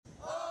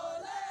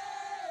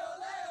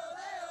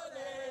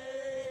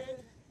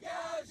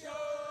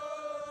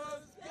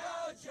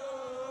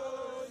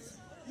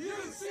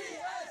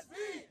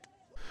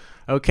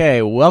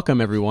Okay, welcome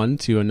everyone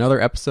to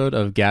another episode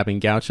of Gabbing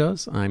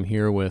Gauchos. I'm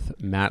here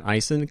with Matt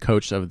Eisen,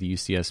 coach of the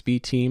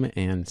UCSB team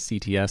and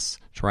CTS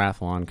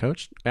triathlon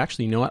coach.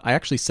 Actually, you know what? I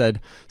actually said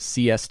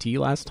CST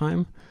last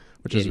time,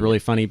 which is really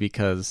funny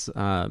because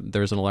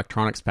there's an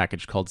electronics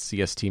package called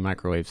CST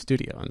Microwave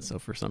Studio, and so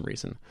for some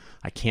reason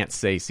I can't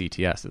say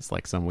CTS. It's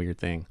like some weird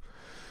thing.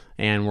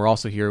 And we're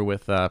also here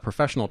with a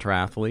professional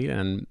triathlete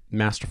and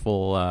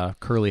masterful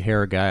curly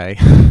hair guy,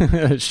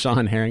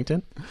 Sean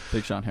Harrington.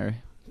 Big Sean Harry.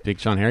 Big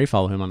Sean Harry,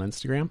 follow him on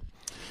Instagram.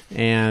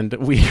 And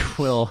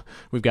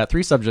we've got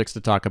three subjects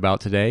to talk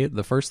about today.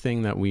 The first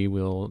thing that we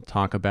will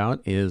talk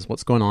about is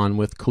what's going on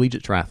with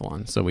collegiate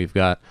triathlon. So we've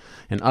got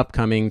an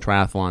upcoming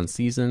triathlon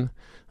season.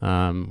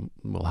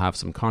 We'll have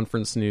some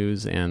conference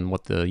news and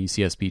what the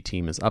UCSB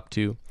team is up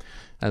to,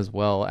 as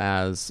well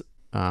as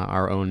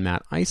our own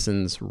Matt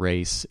Eisen's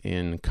race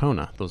in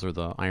Kona. Those are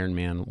the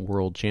Ironman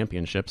World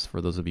Championships,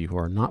 for those of you who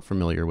are not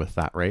familiar with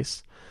that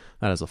race.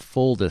 That is a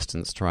full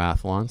distance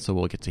triathlon, so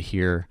we'll get to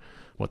hear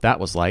what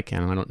that was like.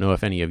 And I don't know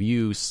if any of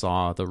you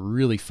saw the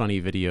really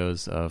funny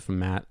videos of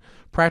Matt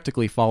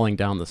practically falling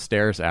down the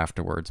stairs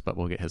afterwards, but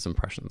we'll get his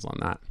impressions on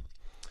that.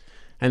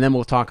 And then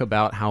we'll talk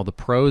about how the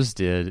pros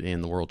did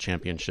in the World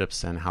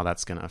Championships and how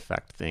that's going to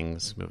affect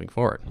things moving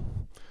forward.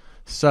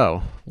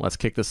 So let's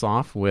kick this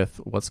off with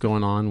what's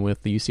going on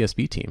with the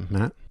UCSB team.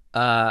 Matt?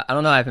 I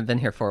don't know. I haven't been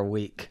here for a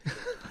week.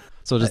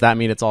 So does that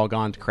mean it's all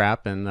gone to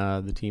crap and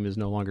the team is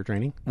no longer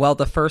training? Well,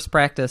 the first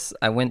practice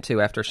I went to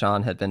after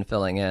Sean had been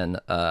filling in,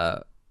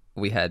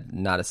 we had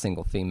not a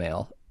single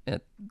female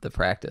at the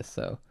practice,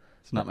 so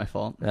It's not my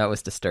fault. that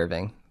was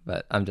disturbing.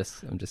 But I'm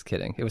just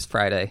kidding. It was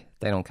Friday.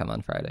 They don't come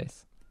on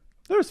Fridays.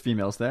 There was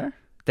females there.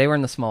 They were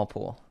in the small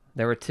pool.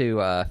 There were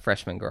two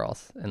freshman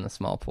girls in the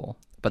small pool,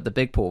 but the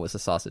big pool was a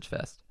sausage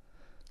fest.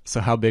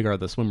 So how big are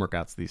the swim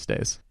workouts these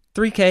days?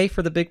 3K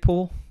for the big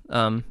pool.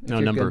 No,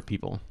 number of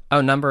people. Oh,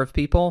 number of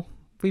people.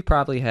 We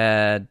probably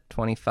had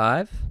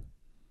 25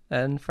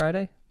 on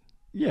Friday.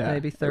 Yeah,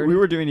 Maybe 30. We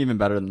were doing even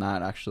better than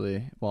that,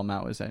 actually, while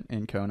Matt was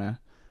in Kona.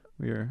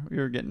 We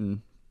were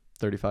getting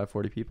 35,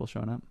 40 people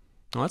showing up.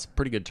 Well, that's a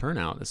pretty good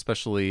turnout,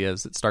 especially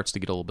as it starts to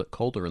get a little bit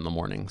colder in the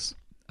mornings.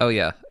 Oh,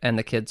 yeah. And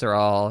the kids are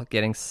all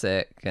getting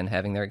sick and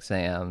having their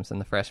exams, and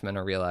the freshmen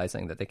are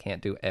realizing that they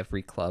can't do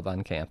every club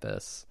on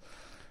campus.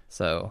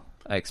 So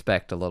I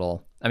expect a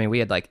little... I mean, we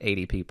had like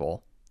 80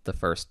 people the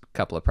first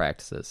couple of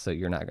practices, so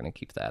you're not going to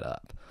keep that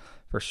up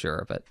for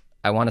sure. But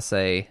I want to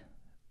say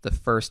the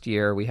first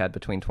year we had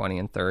between 20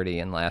 and 30,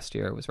 and last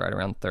year it was right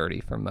around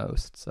 30 for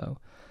most. So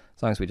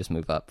as long as we just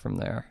move up from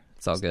there,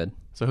 it's all good.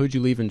 So who'd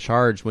you leave in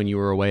charge when you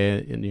were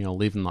away,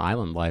 leaving the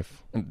island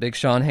life? And Big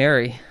Sean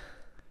Harry.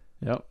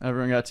 Yep,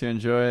 everyone got to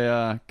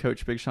enjoy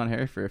Coach Big Sean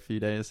Harry for a few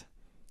days.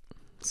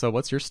 So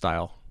what's your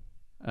style?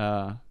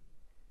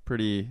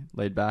 Pretty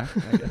laid back,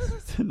 I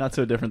guess. Not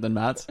so different than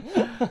Matt's.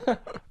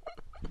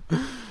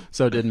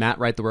 So did Matt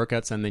write the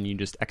workouts and then you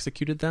just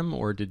executed them,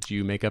 or did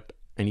you make up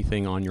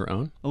anything on your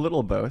own? A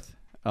little of both.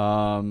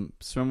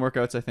 Swim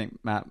workouts, I think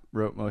Matt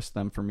wrote most of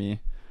them for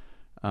me.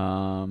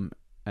 And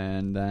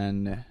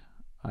then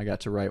I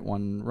got to write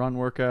one run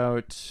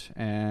workout,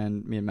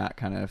 and me and Matt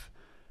kind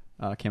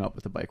of came up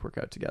with a bike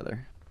workout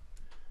together.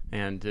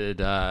 And did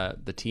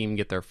the team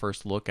get their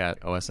first look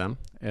at OSM?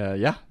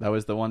 Yeah, that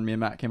was the one me and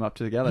Matt came up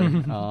to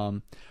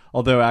together.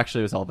 Although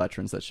actually it was all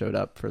veterans that showed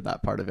up for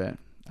that part of it.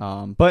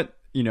 But,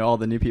 all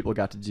the new people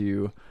got to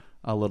do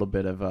a little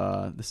bit of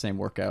the same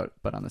workout,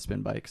 but on the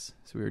spin bikes.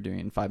 So we were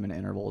doing 5-minute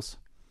intervals.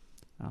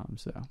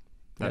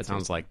 That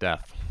sounds like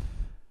death.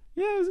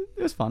 Yeah,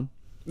 it was fun.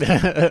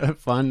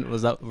 Fun?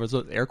 Was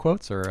it air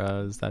quotes,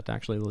 or is that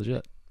actually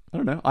legit? I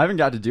don't know. I haven't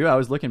got to do it. I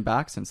was looking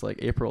back since like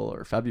April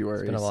or February.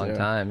 It's been a long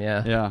time,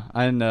 yeah. Yeah,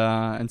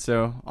 and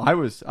so I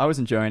was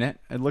enjoying it.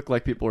 It looked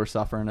like people were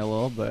suffering a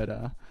little,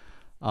 but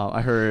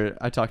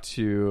I talked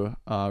to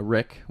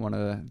Rick, one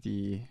of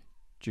the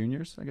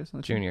juniors, I guess, on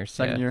the Juniors,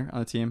 second year on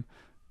the team,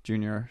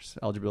 juniors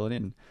eligibility,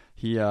 and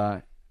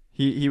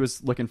he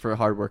was looking for a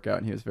hard workout,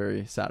 and he was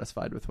very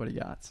satisfied with what he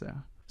got.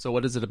 So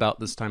what is it about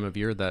this time of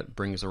year that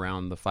brings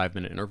around the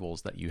 5-minute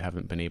intervals that you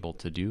haven't been able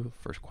to do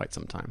for quite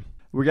some time?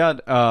 We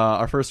got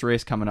our first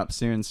race coming up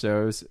soon,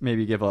 so it was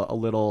maybe give a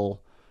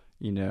little,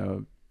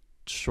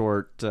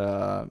 short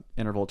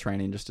interval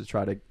training just to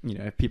try to,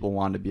 if people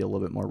wanted to be a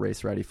little bit more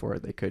race ready for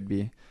it, they could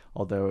be,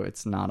 although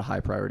it's not a high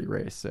priority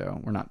race, so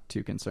we're not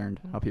too concerned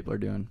how people are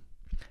doing.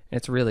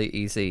 It's really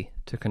easy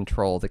to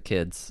control the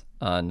kids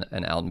on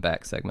an out and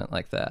back segment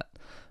like that,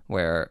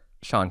 where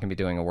Sean can be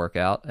doing a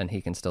workout and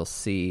he can still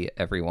see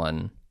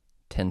everyone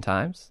 10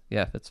 times.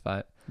 Yeah, if it's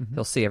 5,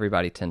 he'll see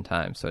everybody 10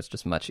 times. So it's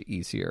just much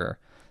easier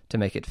to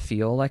make it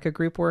feel like a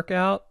group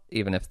workout,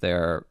 even if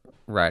they're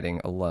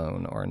riding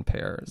alone or in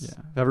pairs.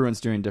 Yeah, if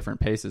everyone's doing different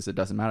paces, it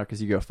doesn't matter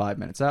because you go 5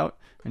 minutes out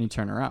and you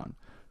turn around.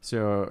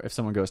 So if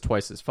someone goes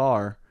twice as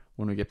far,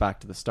 when we get back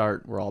to the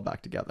start, we're all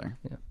back together.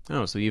 Yeah.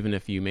 Oh, so even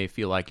if you may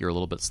feel like you're a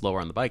little bit slower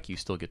on the bike, you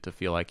still get to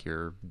feel like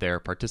you're there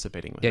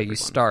participating with everyone. You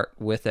start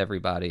with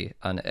everybody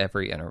on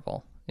every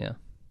interval. Yeah.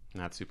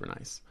 That's super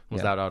nice.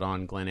 Was that out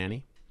on Glen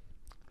Annie?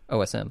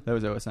 OSM. That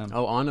was OSM.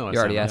 Oh, on OSM. You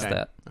already asked okay.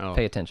 that. Oh.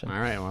 Pay attention. All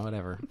right, well,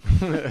 whatever.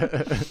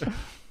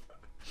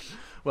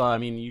 Well, I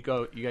mean, you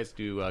guys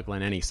do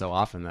Glen Annie so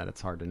often that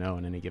it's hard to know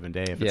on any given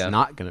day if Yeah. it's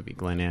not going to be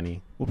Glen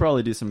Annie. We'll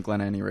probably do some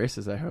Glen Annie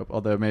races, I hope.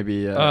 Although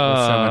maybe with so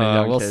many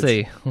young we'll kids.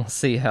 see. We'll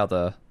see how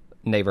the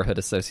neighborhood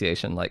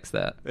association likes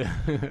that.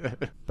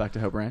 Back to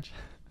Hope Ranch.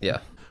 Yeah.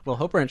 Well,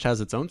 Hope Ranch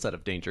has its own set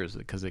of dangers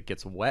because it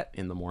gets wet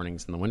in the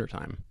mornings in the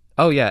wintertime.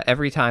 Oh yeah.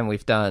 Every time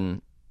we've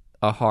done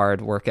a hard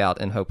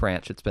workout in Hope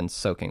Ranch, it's been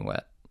soaking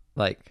wet.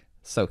 Like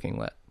soaking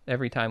wet.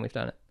 Every time we've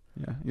done it.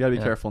 Yeah, you gotta be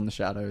Yeah. careful in the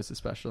shadows,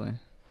 especially.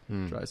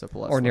 Dries up a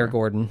lot. Or near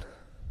slower. Gordon.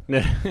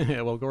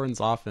 Well,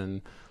 Gordon's off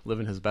and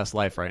living his best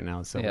life right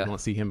now, so Yeah. we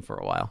won't see him for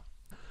a while.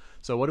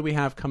 So what do we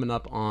have coming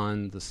up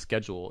on the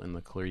schedule in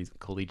the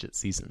collegiate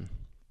season?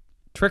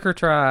 Trick or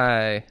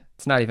Try.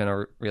 It's not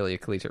even really a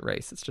collegiate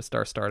race. It's just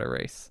our starter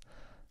race.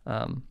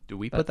 Do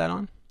we put that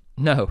on?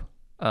 No.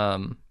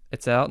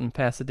 It's out in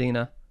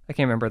Pasadena. I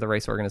can't remember the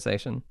race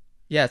organization.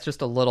 Yeah, it's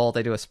just a little.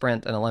 They do a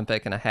sprint, an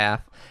Olympic, and a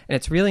half. And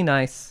it's really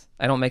nice.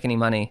 I don't make any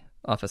money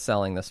off of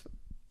selling this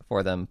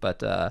for them,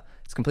 but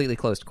it's completely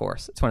closed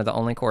course. It's one of the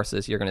only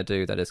courses you're going to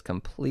do that is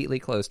completely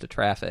closed to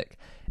traffic.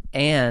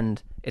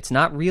 And it's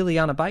not really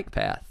on a bike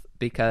path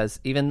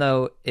because even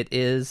though it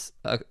is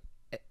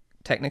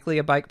technically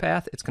a bike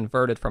path, it's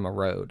converted from a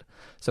road.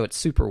 So it's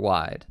super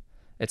wide.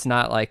 It's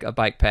not like a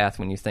bike path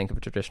when you think of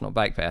a traditional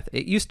bike path.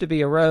 It used to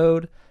be a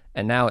road,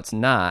 and now it's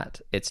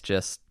not. It's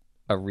just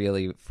a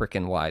really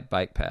freaking wide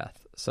bike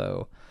path.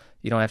 So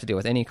you don't have to deal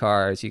with any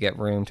cars. You get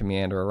room to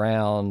meander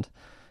around,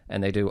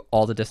 and they do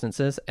all the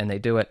distances, and they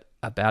do it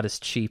about as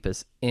cheap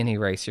as any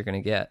race you're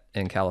going to get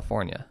in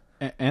California.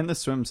 And the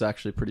swim's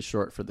actually pretty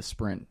short for the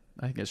sprint.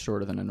 I think it's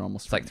shorter than a normal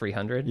It's sprint. like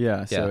 300.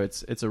 Yeah, so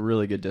it's a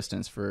really good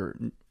distance for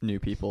new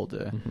people to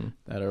Mm-hmm.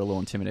 that are a little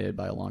intimidated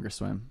by a longer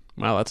swim.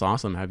 Wow, that's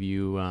awesome. Have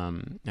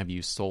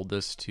you sold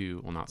this to,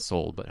 well, not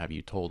sold, but have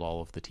you told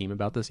all of the team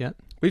about this yet?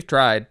 We've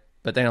tried,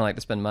 but they don't like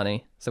to spend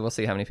money, so we'll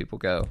see how many people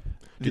go.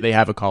 Do they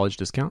have a college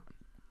discount?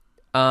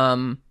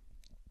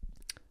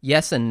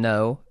 Yes and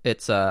no.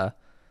 It's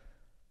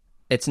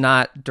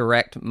not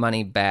direct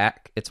money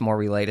back. It's more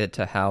related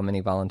to how many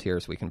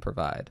volunteers we can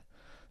provide.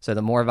 So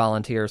the more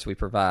volunteers we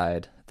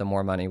provide, the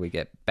more money we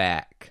get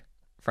back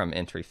from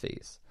entry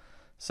fees.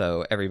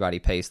 So everybody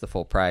pays the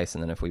full price,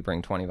 and then if we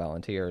bring 20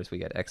 volunteers, we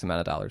get X amount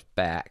of dollars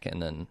back, and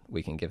then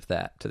we can give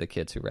that to the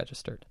kids who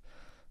registered.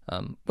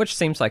 Which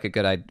seems like a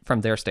good idea.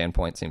 From their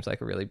standpoint, seems like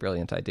a really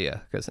brilliant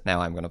idea, because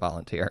now I'm going to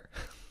volunteer.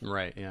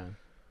 Right, yeah.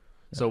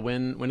 So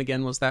when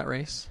again was that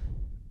race?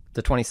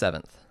 The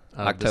 27th. Of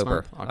this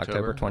October month?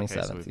 October Okay,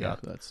 27th. so we've yeah.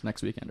 got So that's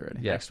next weekend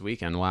already. Yeah. Next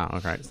weekend. Wow.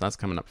 Okay, so that's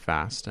coming up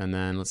fast. And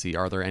then let's see,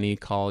 are there any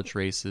college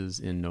races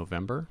in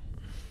November?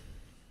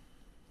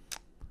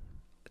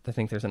 I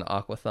think there's an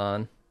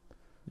aquathon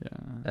Yeah.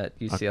 at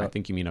UCLA. I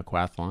think you mean a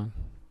quathlon.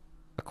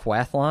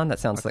 Aquathlon? That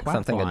sounds like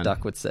something a Aquathlon.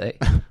 duck would say.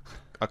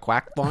 A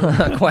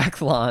quackthlon? A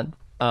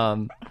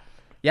quackthlon.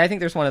 Yeah, I think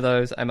there's one of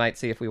those I might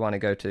see if we want to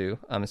go to,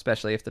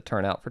 especially if the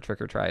turnout for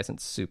Trick or Try isn't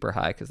super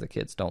high because the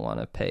kids don't want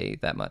to pay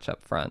that much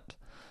up front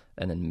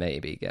and then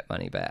maybe get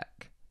money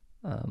back.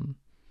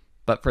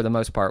 But for the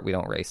most part, we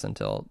don't race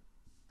until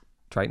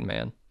Triton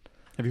Man.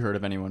 Have you heard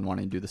of anyone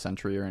wanting to do the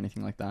Century or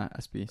anything like that?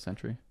 SB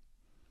Century.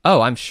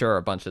 Oh, I'm sure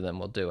a bunch of them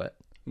will do it.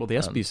 Well, the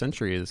SB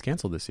Century is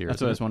canceled this year. That's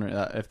what I isn't was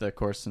wondering if the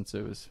course, since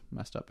it was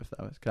messed up, if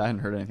that was, because I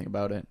hadn't heard anything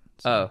about it.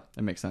 So Oh.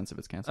 it makes sense if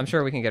it's canceled. I'm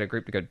sure we can get a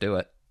group to go do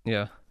it.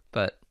 Yeah.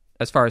 But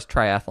as far as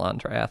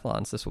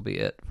triathlons, this will be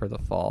it for the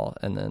fall.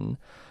 And then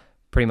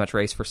pretty much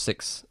race for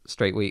 6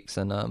 straight weeks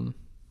and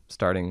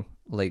starting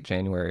late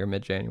January or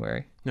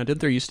mid-January. Now, did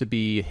there used to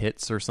be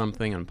hits or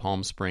something in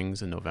Palm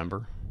Springs in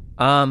November?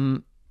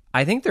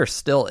 I think there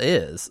still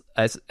is.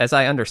 As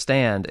I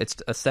understand, it's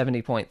a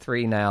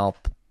 70.3 now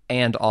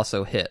and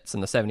also hits.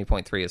 And the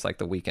 70.3 is like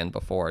the weekend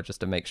before just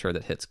to make sure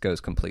that hits goes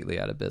completely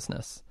out of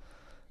business.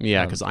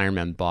 Yeah, because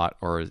Ironman bought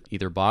or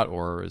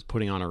is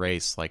putting on a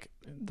race like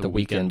the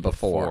weekend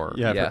before.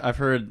 Yeah, Yeah. I've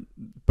heard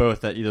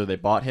both that either they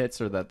bought hits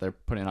or that they're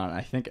putting on.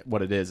 I think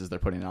what it is they're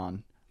putting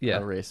on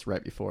a race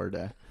right before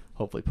to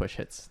hopefully push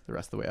hits the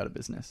rest of the way out of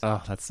business.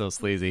 Oh, that's so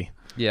sleazy.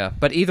 Yeah,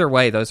 but either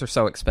way, those are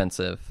so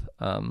expensive.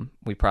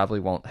 We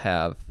probably won't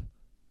have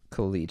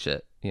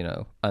collegiate,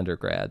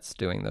 undergrads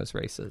doing those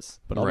races.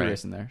 But I'll Right. be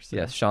racing there. So.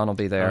 Yes, Sean will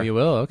be there. Oh, you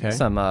will? Okay.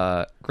 Some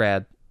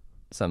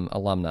some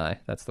alumni,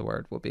 that's the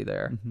word, will be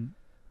there. Mm-hmm.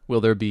 Will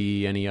there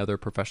be any other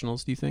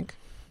professionals, do you think?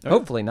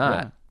 Hopefully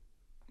not.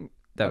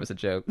 That was a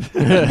joke. Makes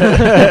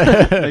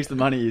the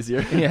money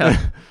easier.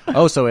 Yeah.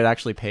 Oh, so it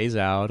actually pays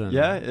out. And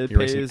Yeah, it you're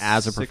racing pays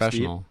as a 6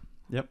 professional.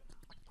 Yep.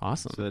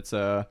 Awesome. So it's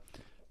a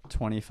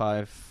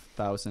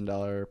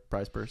 $25,000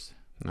 prize purse.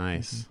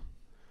 Nice.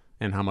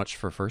 And how much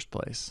for first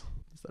place?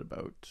 Is that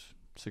about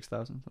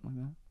 6,000,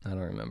 something like that? I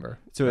don't remember.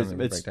 So I it's don't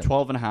remember it's the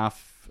breakdown. 12.5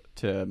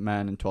 to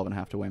men and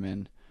 12.5 to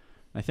women.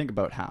 I think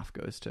about half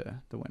goes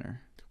to the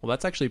winner. Well,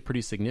 that's actually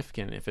pretty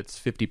significant if it's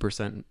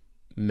 50%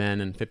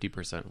 men and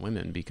 50%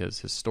 women, because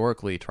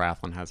historically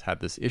triathlon has had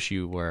this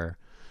issue where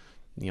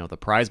the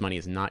prize money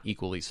is not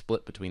equally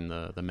split between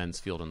the men's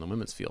field and the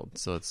women's field.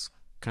 So it's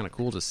kind of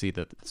cool to see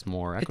that it's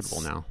more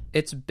equitable now.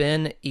 It's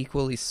been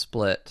equally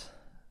split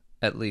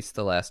at least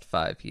the last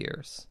 5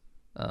 years.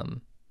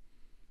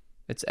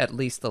 It's at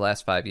least the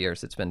last 5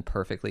 years it's been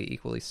perfectly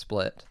equally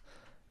split.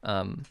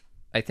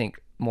 I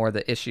think more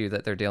the issue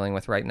that they're dealing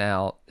with right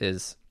now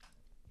is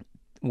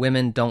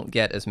women don't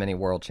get as many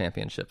world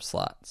championship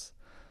slots.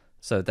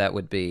 So that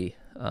would be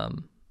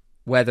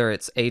whether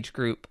it's age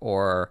group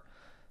or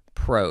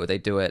pro, they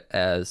do it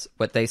as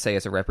what they say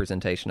is a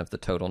representation of the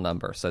total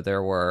number. So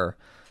there were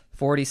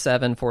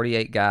 47,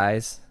 48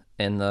 guys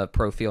in the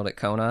pro field at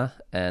Kona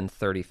and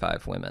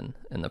 35 women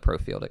in the pro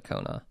field at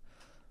Kona.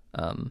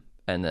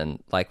 And then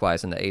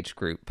likewise in the age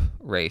group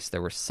race,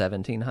 there were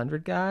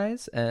 1,700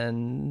 guys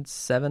and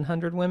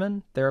 700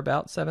 women. There are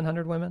about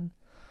 700 women.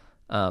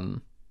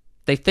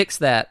 They fixed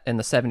that in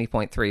the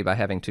 70.3 by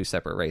having 2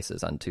 separate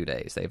races on 2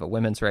 days. They have a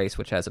women's race,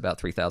 which has about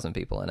 3,000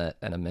 people in it,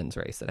 and a men's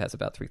race that has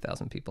about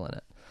 3,000 people in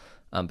it.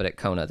 But at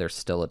Kona, there's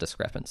still a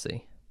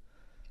discrepancy.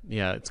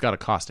 Yeah, it's got to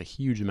cost a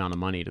huge amount of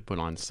money to put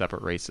on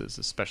separate races,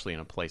 especially in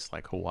a place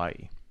like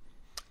Hawaii.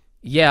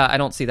 Yeah, I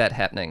don't see that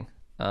happening.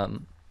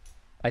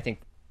 I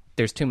think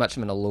there's too much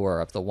of an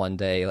allure of the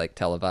one-day like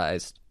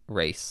televised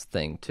race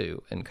thing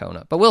too in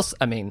Kona. But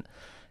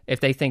if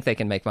they think they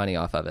can make money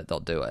off of it, they'll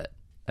do it.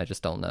 I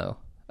just don't know.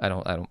 I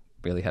don't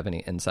really have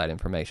any inside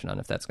information on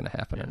if that's going to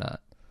happen or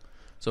not.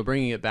 So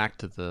bringing it back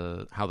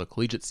to how the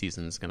collegiate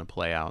season is going to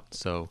play out.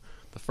 So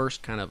the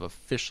first kind of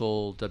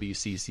official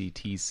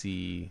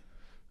WCC-TC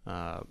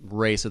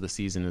race of the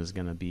season is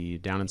going to be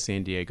down in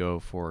San Diego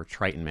for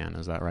Triton Man.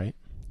 Is that right?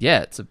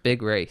 Yeah, it's a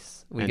big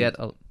race. Do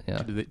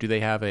they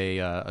have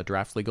a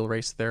draft legal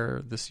race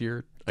there this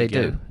year? They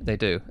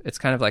do. It's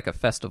kind of like a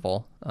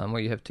festival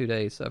where you have 2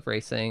 days of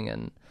racing,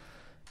 and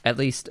at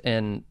least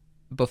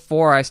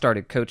before I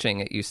started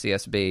coaching at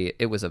UCSB,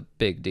 it was a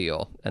big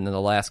deal. And then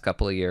the last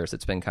couple of years,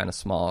 it's been kind of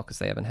small because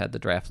they haven't had the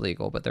draft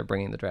legal, but they're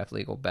bringing the draft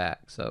legal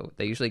back. So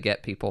they usually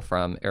get people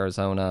from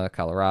Arizona,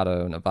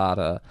 Colorado,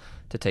 Nevada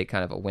to take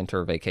kind of a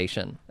winter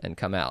vacation and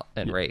come out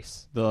and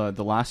race. The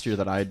last year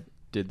that I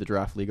did the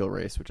draft legal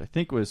race, which I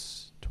think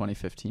was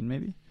 2015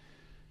 maybe.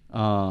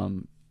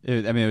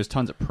 It was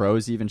tons of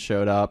pros even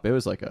showed up. It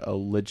was like a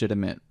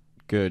legitimate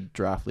good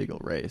draft legal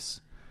race.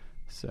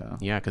 So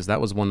yeah, because that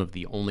was one of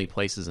the only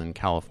places in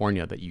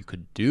California that you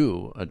could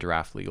do a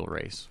draft legal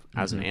race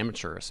as an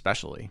amateur,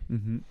 especially.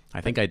 Mm-hmm.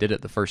 I think I did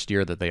it the first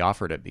year that they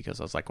offered it because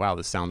I was like, "Wow,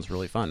 this sounds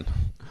really fun,"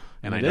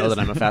 and I know that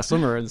I'm a fast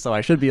swimmer, and so I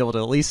should be able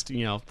to at least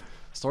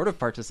sort of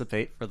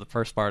participate for the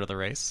first part of the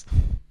race.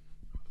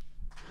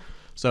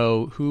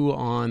 So, who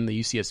on the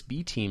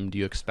UCSB team do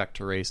you expect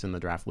to race in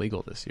the draft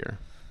legal this year?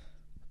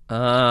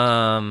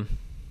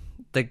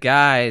 The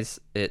guys,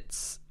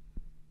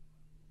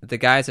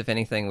 if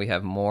anything, we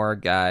have more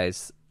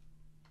guys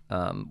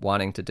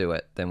wanting to do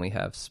it than we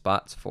have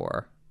spots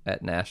for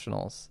at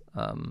nationals.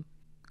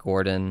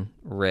 Gordon,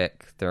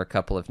 Rick, there are a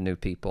couple of new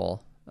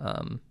people.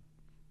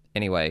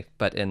 Anyway,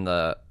 but in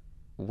the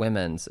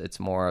women's, it's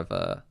more of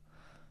the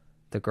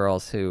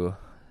girls who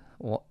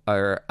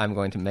I'm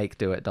going to make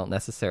do it don't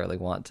necessarily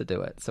want to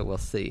do it. So we'll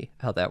see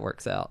how that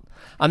works out.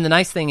 The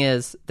nice thing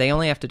is they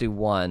only have to do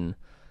one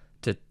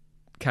to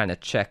kind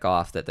of check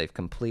off that they've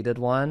completed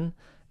one.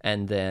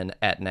 And then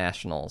at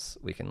nationals,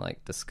 we can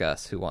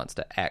discuss who wants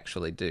to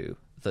actually do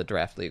the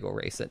draft legal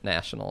race at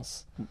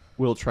nationals.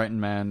 Will Triton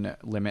Man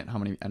limit how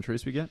many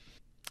entries we get?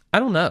 I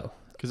don't know.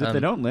 Because if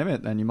they don't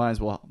limit, then you might as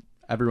well,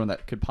 everyone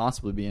that could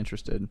possibly be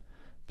interested,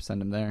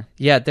 send them there.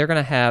 Yeah, they're going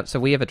to have, so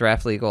we have a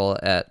draft legal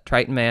at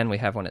Triton Man, we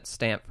have one at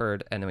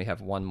Stanford, and then we have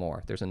one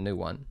more. There's a new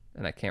one,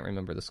 and I can't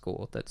remember the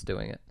school that's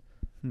doing it.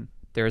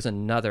 There's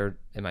another,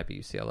 it might be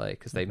UCLA,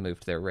 because they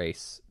moved their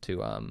race to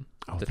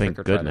the thank Trick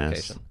or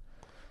goodness. location.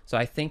 So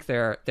I think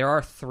there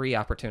are 3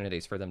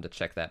 opportunities for them to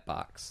check that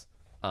box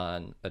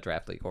on a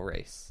draft legal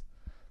race.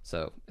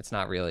 So it's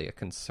not really a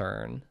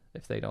concern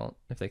if they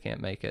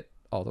can't make it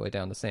all the way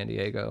down to San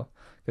Diego.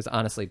 Because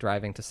honestly,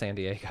 driving to San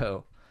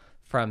Diego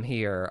from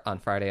here on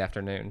Friday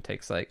afternoon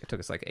it took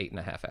us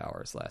 8.5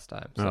 hours last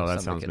time. So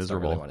that sounds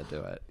miserable. Don't really want to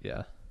do it.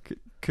 Yeah.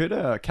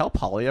 Could Cal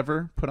Poly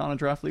ever put on a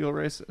draft legal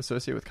race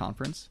associated with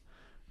conference?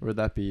 Or would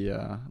that be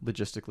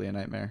logistically a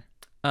nightmare?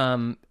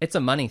 It's a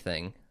money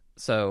thing.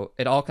 So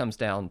it all comes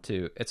down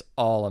to, it's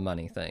all a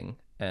money thing.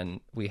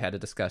 And we had a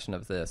discussion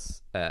of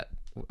this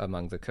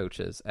among the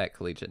coaches at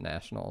Collegiate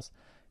Nationals.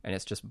 And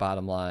it's just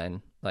bottom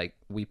line,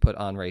 we put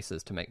on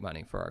races to make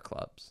money for our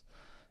clubs.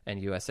 And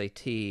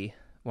USAT,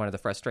 one of the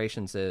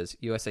frustrations is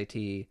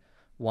USAT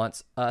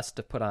wants us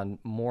to put on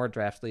more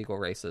draft legal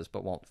races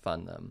but won't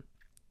fund them.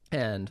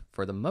 And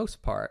for the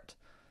most part,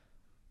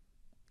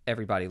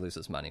 everybody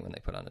loses money when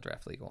they put on a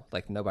draft legal.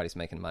 Nobody's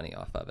making money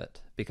off of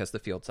it because the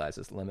field size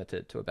is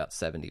limited to about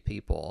 70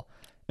 people.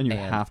 And you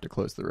have to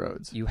close the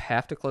roads. You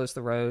have to close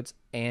the roads,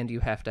 and you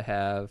have to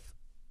have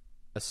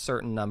a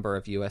certain number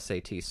of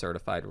USAT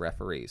certified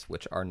referees,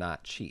 which are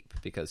not cheap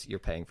because you're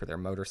paying for their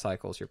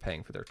motorcycles, you're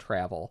paying for their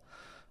travel.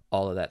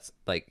 All of that's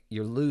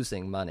you're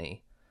losing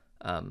money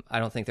I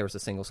don't think there was a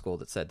single school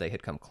that said they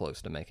had come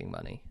close to making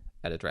money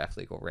at a draft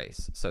legal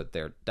race. So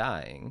they're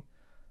dying.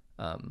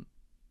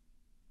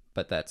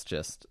 But that's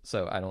just,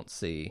 so I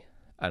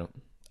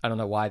don't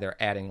know why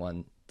they're adding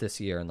one this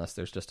year unless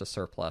there's just a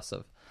surplus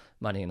of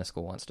money and a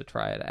school wants to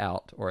try it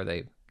out, or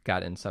they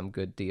got in some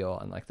good deal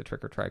on like the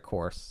Trick or Try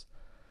course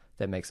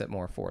that makes it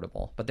more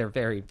affordable. But they're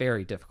very,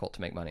 very difficult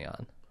to make money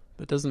on.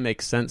 It doesn't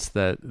make sense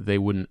that they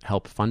wouldn't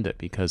help fund it,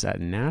 because at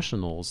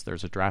nationals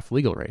there's a draft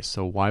legal race.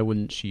 So why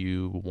wouldn't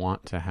you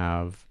want to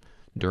have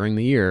during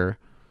the year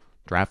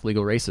draft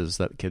legal races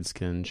that kids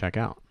can check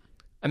out?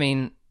 I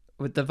mean,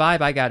 with the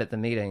vibe I got at the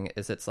meeting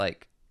is it's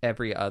like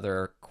every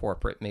other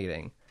corporate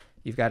meeting.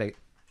 You've got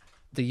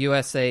the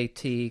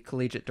USAT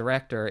collegiate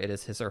director, it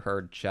is his or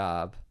her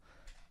job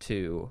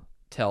to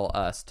tell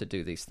us to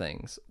do these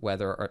things,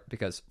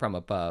 because from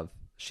above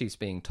she's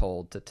being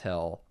told to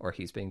tell, or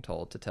he's being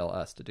told to tell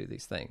us to do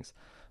these things,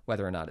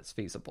 whether or not it's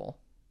feasible.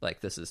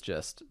 Like this is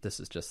just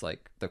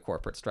like the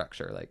corporate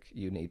structure. Like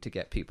you need to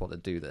get people to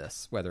do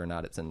this, whether or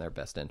not it's in their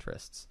best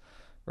interests,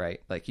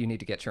 right? Like you need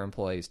to get your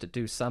employees to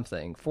do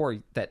something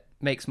that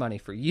makes money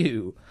for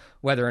you,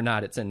 whether or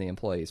not it's in the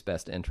employee's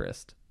best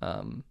interest.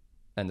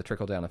 And the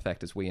trickle down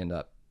effect is we end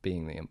up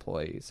being the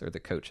employees, or the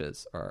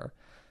coaches, or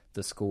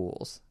the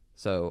schools.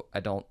 So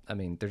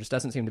there just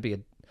doesn't seem to be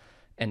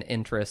an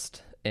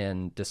interest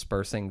in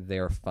dispersing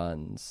their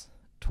funds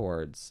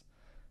towards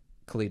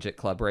collegiate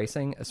club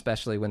racing,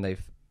 especially when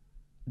they've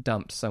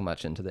dumped so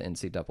much into the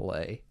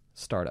NCAA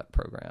startup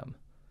program.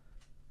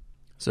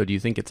 So do you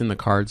think it's in the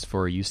cards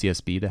for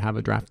UCSB to have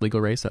a draft legal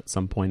race at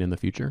some point in the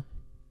future?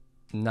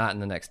 Not in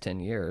the next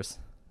 10 years.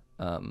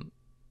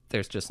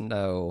 There's just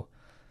no...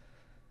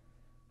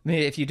 I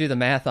mean, if you do the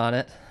math on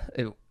it,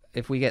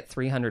 if we get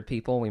 300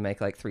 people, we make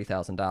like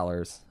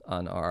 $3,000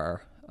 on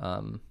our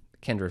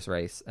Kendra's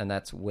race, and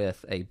that's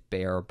with a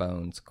bare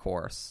bones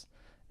course.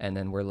 And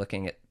then we're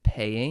looking at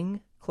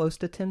paying close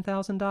to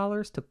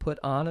 $10,000 to put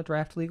on a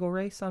draft legal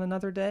race on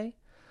another day.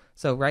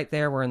 So right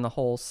there, we're in the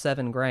whole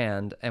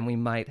 $7,000, and we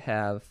might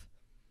have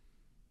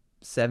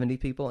 70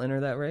 people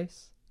enter that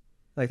race.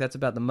 Like that's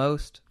about the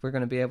most we're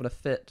going to be able to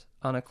fit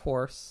on a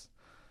course.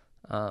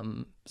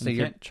 So you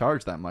can't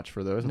charge that much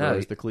for those,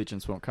 otherwise the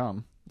collegians won't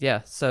come.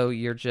 Yeah, so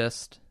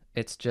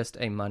it's just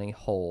a money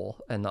hole,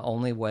 and the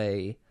only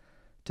way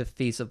to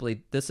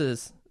feasibly, this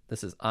is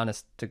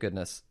honest to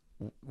goodness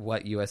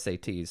what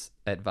USAT's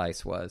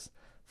advice was: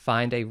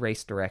 find a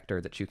race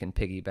director that you can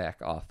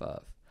piggyback off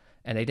of.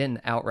 And they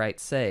didn't outright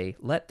say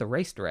let the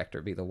race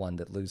director be the one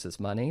that loses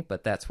money,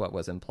 but that's what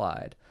was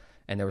implied.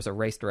 And there was a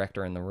race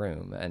director in the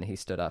room, and he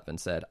stood up and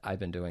said, I've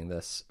been doing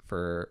this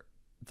for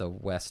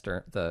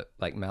the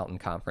Mountain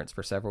Conference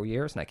for several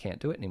years, and I can't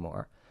do it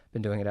anymore.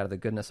 Been doing it out of the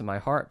goodness of my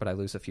heart, but I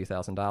lose a few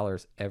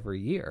 $1,000s every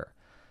year.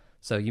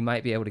 So you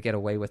might be able to get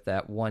away with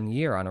that 1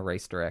 year on a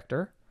race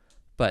director,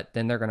 but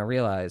then they're going to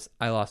realize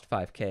I lost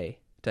 $5,000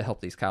 to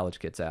help these college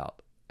kids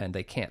out, and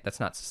they can't. That's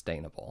not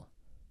sustainable.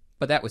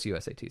 But that was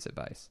USAT's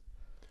advice.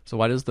 So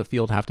why does the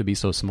field have to be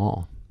so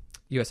small?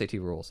 USAT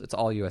rules. It's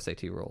all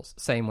USAT rules.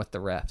 Same with the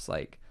refs.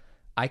 Like,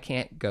 I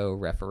can't go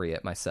referee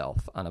it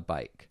myself on a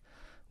bike.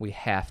 We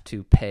have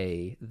to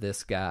pay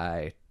this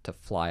guy to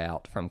fly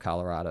out from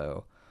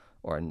Colorado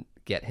or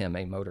get him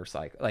a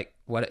motorcycle. Like,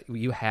 what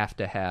you have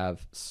to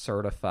have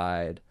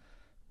certified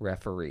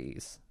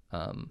referees,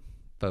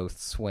 both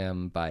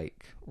swim,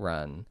 bike,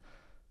 run,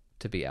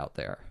 to be out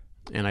there.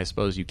 And I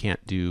suppose you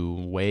can't do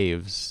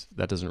waves.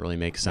 That doesn't really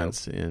make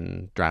sense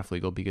in draft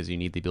legal, because you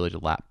need the ability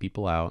to lap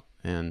people out,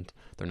 and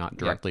they're not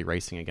directly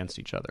racing against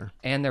each other.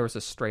 And there was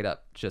a straight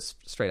up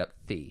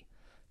fee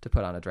to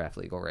put on a draft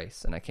legal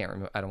race. And I can't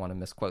remember, I don't want to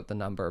misquote the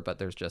number, but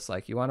there's just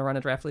like, you want to run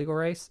a draft legal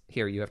race?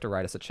 Here, you have to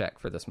write us a check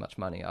for this much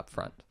money up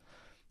front.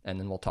 And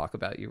then we'll talk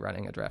about you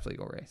running a draft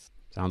legal race.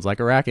 Sounds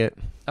like a racket.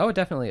 Oh, it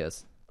definitely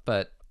is.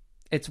 But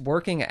it's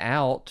working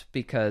out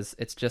because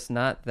it's just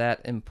not that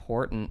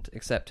important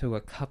except to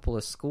a couple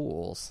of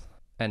schools.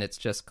 And it's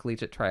just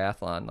collegiate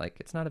triathlon. Like,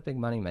 it's not a big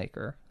money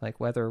maker.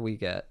 Like, whether we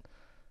get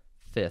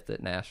 5th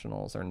at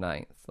nationals or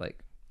 9th,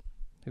 like,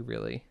 who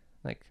really,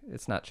 like,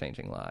 it's not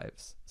changing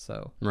lives.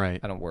 So right.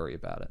 I don't worry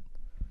about it.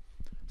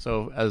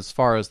 So as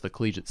far as the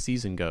collegiate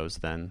season goes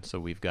then, so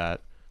we've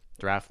got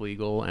draft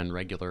legal and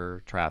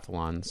regular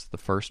triathlons the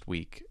first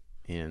week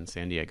in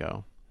San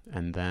Diego.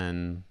 And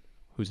then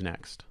who's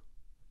next?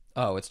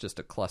 Oh, it's just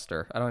a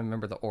cluster. I don't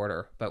remember the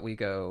order, but we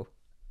go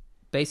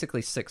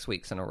basically 6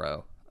 weeks in a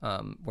row,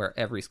 where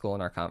every school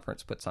in our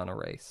conference puts on a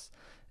race,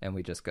 and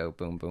we just go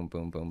boom, boom,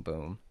 boom, boom,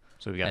 boom.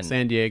 So we've got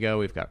San Diego,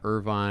 we've got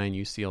Irvine,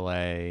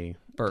 UCLA,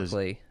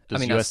 Berkeley.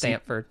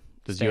 Stanford.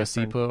 Does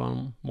USC put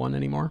on one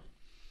anymore?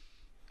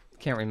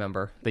 Can't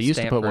remember. They used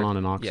Stanford, to put one on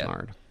in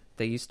Oxnard. Yeah.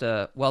 They used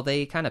to. Well,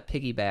 they kind of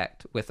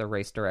piggybacked with a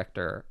race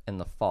director in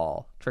the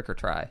fall, Trick or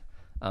Try,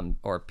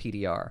 or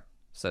PDR.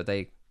 So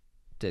they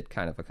did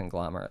kind of a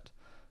conglomerate.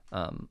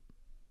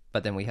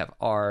 But then we have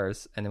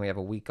ours, and then we have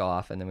a week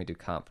off, and then we do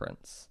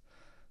conference.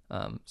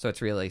 So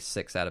it's really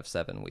 6 out of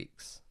 7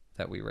 weeks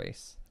that we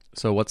race.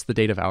 So what's the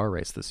date of our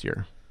race this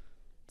year?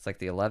 It's like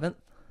the 11th.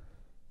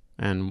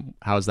 And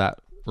how does that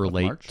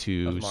relate March?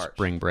 to Of March.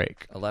 spring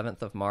break?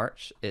 11th of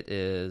March. It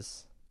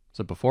is.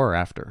 So before or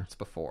after? It's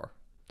before.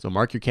 So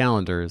mark your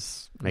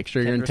calendars. Make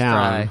sure you're in Fingers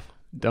town. dry.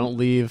 Don't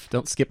leave.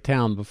 Don't skip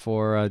town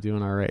before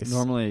doing our race.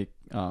 Normally,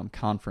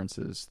 conference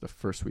is the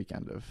first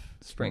weekend of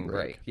Spring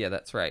break. Yeah,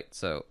 that's right.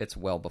 So it's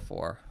well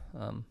before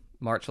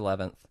March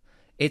 11th.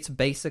 It's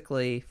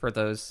basically, for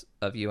those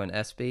of you in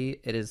SB,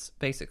 it is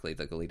basically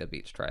the Goleta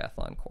Beach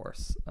Triathlon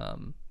course,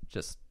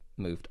 just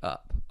moved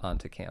up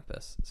onto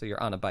campus. So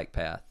you're on a bike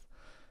path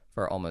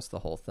for almost the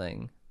whole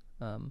thing.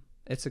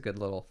 It's a good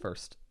little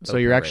first. So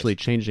you're open actually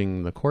race.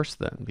 changing the course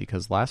then,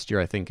 because last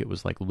year I think it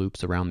was like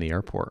loops around the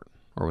airport,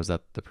 or was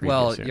that the previous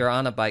Well, year? you're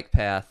on a bike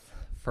path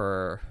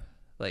for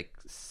like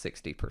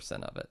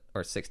 60% of it,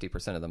 or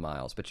 60% of the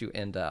miles, but you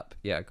end up,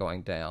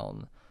 going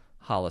down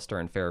Hollister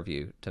and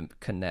Fairview to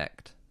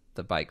connect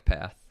the bike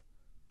path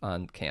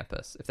on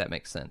campus, if that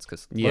makes sense.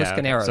 Because Los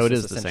Caneros so it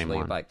is is the same essentially a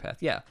one. bike path.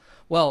 Yeah.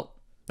 Well,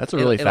 That's a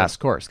really it'll- fast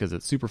course because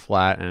it's super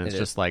flat and it's It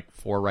just is. like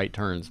 4 right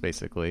turns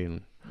basically.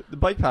 And The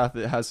bike path,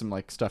 it has some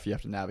like stuff you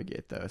have to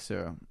navigate though,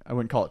 so I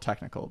wouldn't call it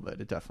technical,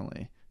 but it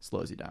definitely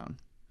slows you down.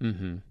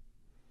 mm-hmm.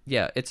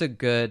 yeah, it's a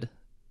good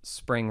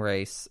spring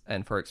race,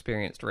 and for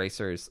experienced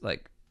racers,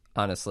 like,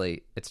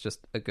 honestly, it's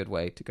just a good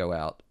way to go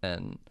out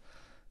and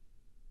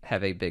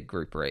have a big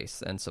group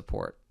race and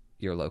support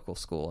your local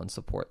school and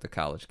support the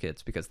college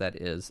kids, because that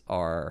is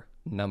our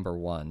number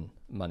one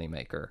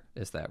moneymaker,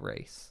 is that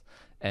race.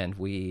 And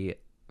we,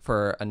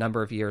 for a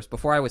number of years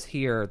before I was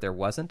here, there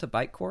wasn't a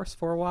bike course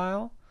for a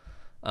while,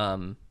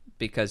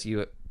 because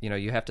you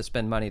have to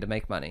spend money to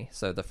make money.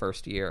 So the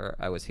first year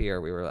I was here,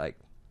 we were like,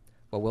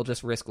 well, we'll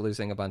just risk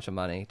losing a bunch of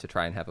money to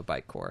try and have a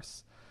bike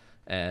course.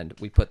 And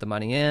we put the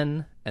money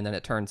in, and then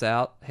it turns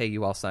out, hey,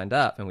 you all signed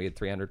up, and we had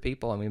 300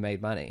 people, and we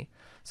made money.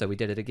 So we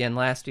did it again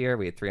last year.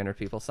 We had 300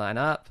 people sign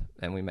up,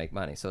 and we make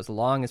money. So as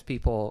long as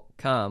people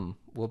come,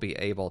 we'll be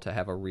able to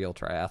have a real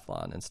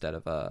triathlon instead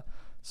of a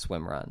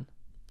swim run.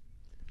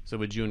 So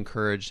would you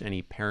encourage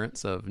any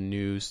parents of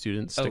new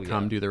students to yeah.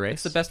 come do the race?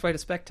 It's the best way to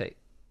spectate.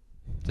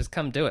 Just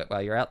come do it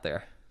while you're out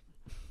there.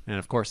 And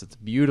of course, it's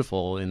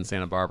beautiful in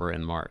Santa Barbara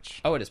in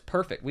March. Oh, it is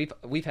perfect.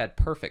 We've had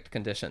perfect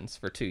conditions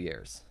for 2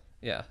 years.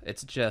 Yeah,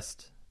 it's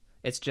just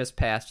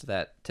past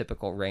that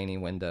typical rainy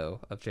window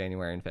of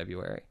January and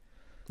February.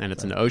 And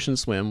it's an ocean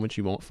swim, which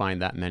you won't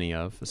find that many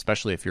of,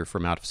 especially if you're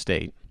from out of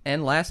state.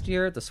 And last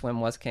year the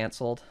swim was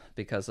canceled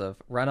because of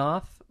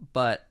runoff,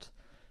 but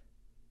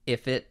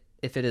if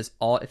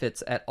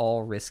it's at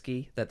all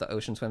risky that the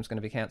ocean swim's going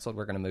to be canceled,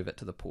 we're going to move it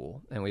to the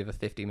pool. And we have a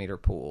 50-meter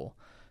pool,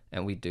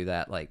 and we do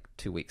that like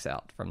 2 weeks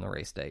out from the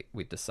race date.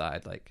 We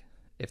decide, like,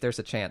 if there's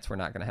a chance we're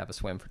not going to have a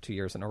swim for 2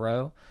 years in a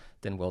row,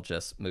 then we'll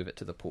just move it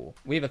to the pool.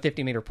 We have a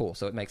 50-meter pool,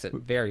 so it makes it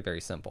very,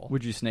 very simple.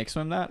 Would you snake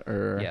swim that,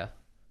 or Yeah.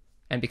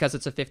 And because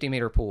it's a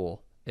 50-meter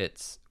pool,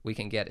 we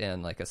can get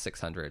in like a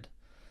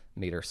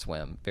 600-meter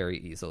swim very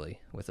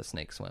easily with a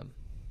snake swim.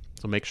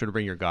 So make sure to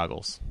bring your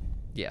goggles.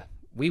 Yeah.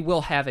 We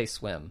will have a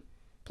swim.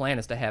 Plan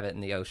is to have it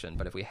in the ocean,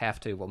 but if we have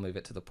to, we'll move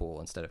it to the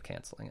pool instead of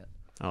canceling it.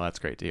 Oh, that's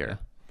great to hear.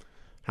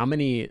 How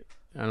many,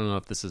 I don't know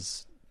if this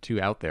is too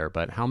out there,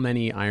 but how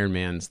many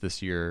Ironmans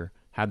this year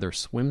had their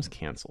swims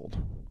canceled?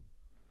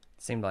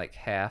 It seemed like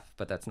half,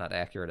 but that's not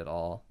accurate at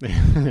all.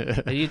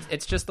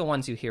 It's just the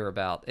ones you hear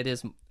about. It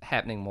is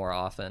happening more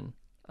often.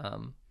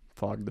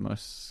 fog the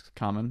most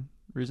common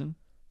reason?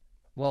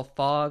 Well,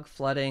 fog,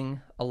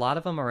 flooding, a lot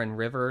of them are in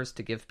rivers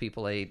to give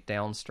people a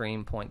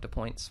downstream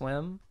point-to-point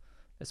swim,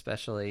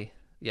 especially,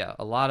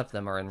 a lot of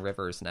them are in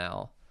rivers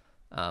now.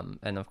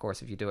 And, of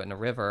course, if you do it in a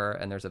river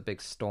and there's a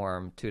big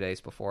storm 2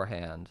 days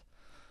beforehand,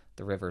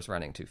 the river's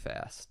running too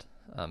fast.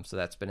 So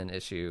that's been an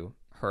issue.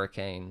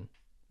 Hurricane,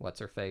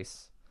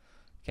 what's-her-face,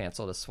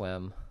 canceled a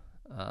swim.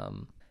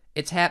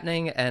 It's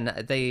happening, and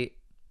the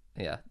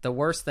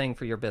worst thing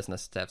for your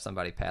business is to have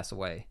somebody pass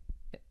away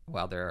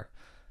while they're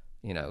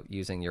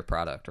using your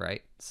product,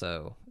 right?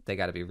 So they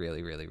got to be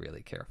really, really,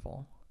 really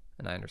careful.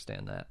 And I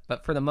understand that.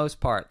 But for the most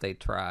part, they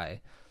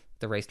try.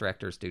 The race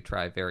directors do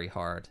try very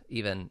hard.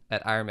 Even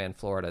at Ironman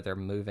Florida, they're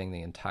moving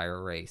the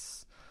entire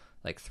race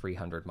like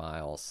 300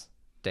 miles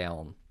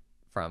down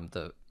from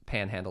the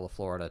panhandle of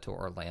Florida to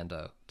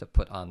Orlando to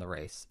put on the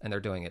race. And they're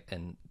doing it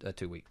in a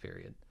 2-week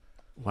period.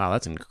 Wow,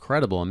 that's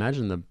incredible.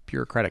 Imagine the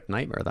bureaucratic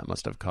nightmare that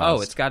must have caused.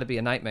 Oh, it's got to be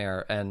a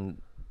nightmare.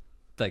 And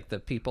like the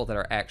people that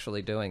are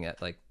actually doing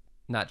it, like,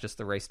 not just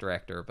the race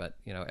director, but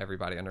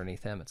everybody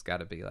underneath him. It's got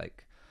to be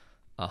like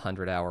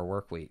 100-hour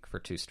work week for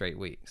 2 straight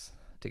weeks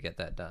to get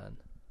that done.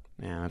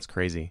 Yeah, that's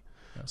crazy.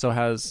 So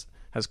has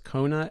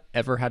Kona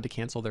ever had to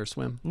cancel their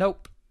swim?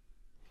 Nope.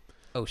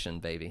 Ocean,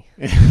 baby.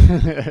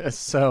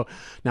 So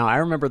now I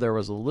remember there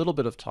was a little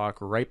bit of talk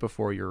right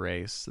before your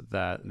race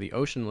that the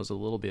ocean was a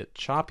little bit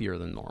choppier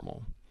than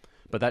normal,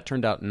 but that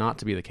turned out not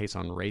to be the case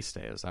on race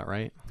day. Is that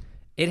right?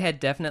 It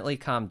had definitely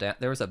calmed down.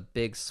 There was a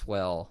big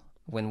swell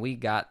when we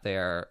got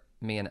there.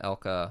 Me and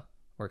Elka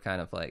were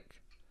kind of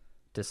like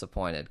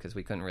disappointed because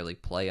we couldn't really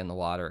play in the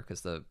water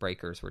because the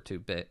breakers were too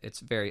big.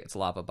 It's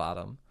lava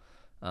bottom.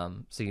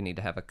 So you need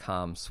to have a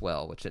calm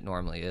swell, which it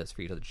normally is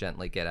for you to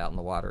gently get out in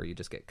the water. You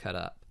just get cut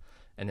up.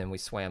 And then we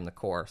swam the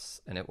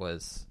course, and it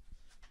was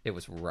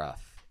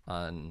rough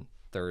on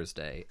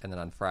Thursday. And then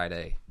on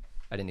Friday,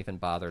 I didn't even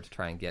bother to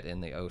try and get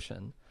in the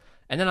ocean.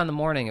 And then on the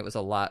morning, it was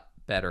a lot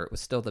better. It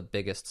was still the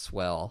biggest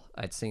swell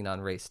I'd seen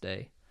on race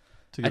day.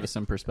 To give us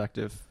some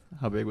perspective,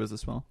 how big was the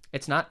swell?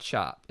 It's not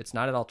chop. It's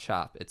not at all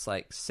chop. It's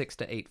like 6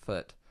 to 8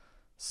 foot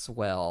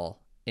swell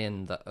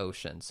in the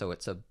ocean. So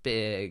it's a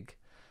big,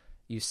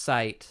 you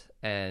sight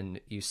and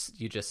you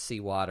just see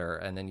water,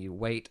 and then you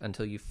wait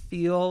until you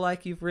feel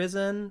like you've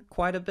risen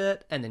quite a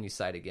bit, and then you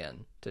sight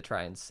again to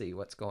try and see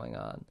what's going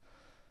on.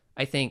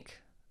 I think,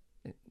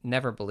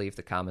 never believe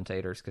the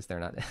commentators because they're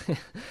not,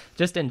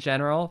 just in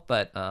general,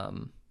 but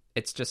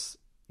it's just,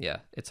 yeah,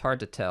 it's hard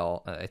to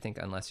tell, I think,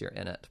 unless you're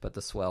in it. But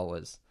the swell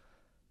was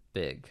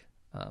big.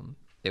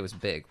 It was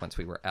big once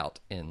we were out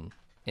in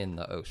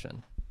the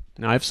ocean.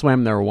 Now, I've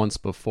swam there once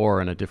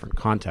before in a different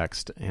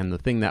context, and the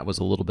thing that was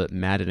a little bit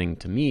maddening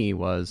to me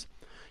was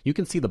you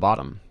can see the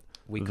bottom.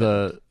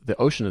 The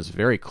ocean is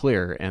very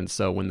clear, and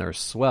so when there's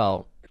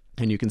swell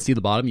and you can see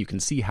the bottom, you can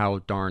see how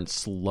darn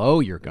slow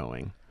you're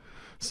going.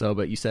 So,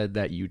 but you said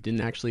that you didn't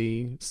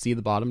actually see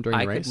the bottom during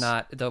the race? I could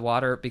not. The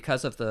water,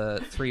 because of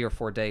the 3 or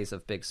 4 days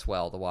of big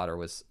swell, the water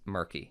was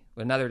murky.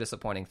 Another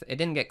disappointing thing. It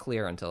didn't get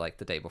clear until like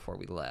the day before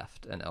we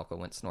left and Elka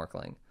went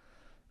snorkeling.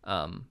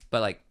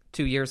 But like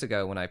 2 years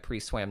ago when I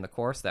pre-swam the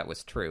course, that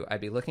was true.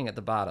 I'd be looking at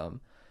the bottom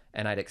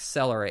and I'd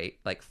accelerate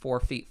like 4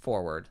 feet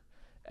forward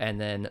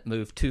and then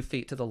move 2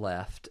 feet to the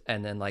left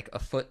and then like a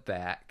foot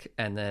back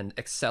and then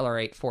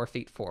accelerate 4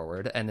 feet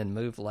forward and then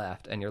move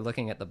left, and you're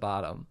looking at the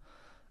bottom.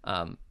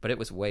 But it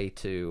was way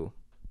too,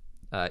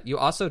 you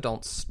also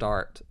don't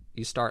start,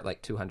 you start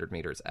like 200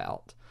 meters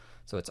out.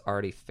 So it's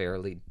already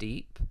fairly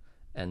deep.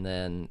 And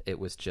then it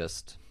was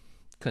just,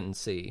 couldn't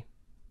see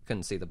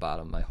the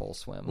bottom my whole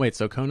swim. Wait,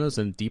 so Kona's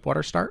in deep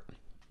water start?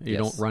 You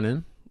Yes. don't run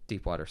in?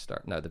 Deep water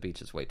start. No, the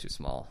beach is way too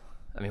small.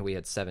 I mean, we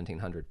had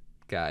 1,700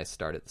 guys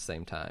start at the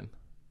same time.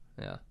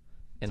 Yeah.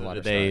 In So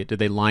water did start.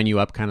 they line you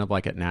up kind of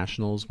like at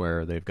nationals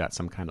where they've got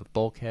some kind of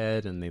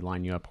bulkhead and they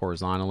line you up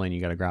horizontally and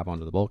you got to grab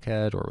onto the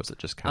bulkhead, or was it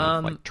just kind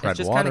of like tread it's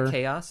just water? kind of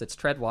chaos. It's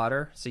tread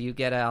water. So you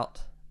get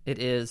out. It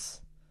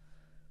is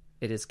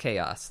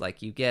chaos.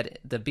 Like you get,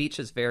 the beach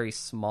is very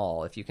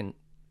small. If you can,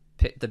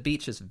 the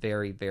beach is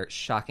very, very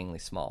shockingly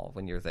small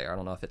when you're there. I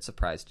don't know if it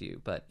surprised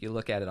you, but you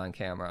look at it on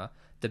camera.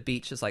 The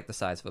beach is like the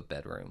size of a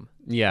bedroom.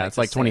 Yeah, it's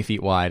like 20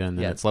 feet wide, and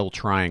then Yeah. it's a little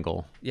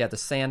triangle. Yeah, the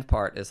sand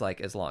part is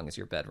like as long as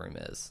your bedroom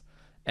is.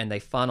 And they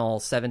funnel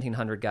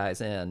 1,700 guys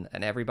in,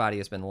 and everybody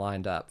has been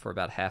lined up for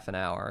about half an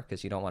hour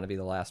because you don't want to be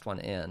the last one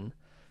in.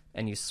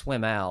 And you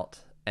swim out,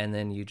 and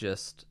then you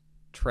just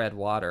tread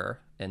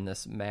water in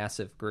this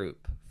massive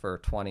group for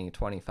 20,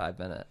 25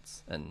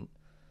 minutes. And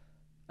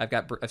I've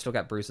still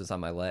got bruises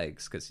on my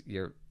legs because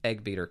you're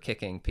egg beater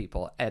kicking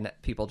people, and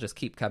people just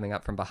keep coming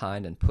up from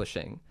behind and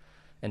pushing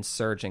and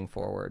surging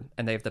forward.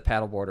 And they have the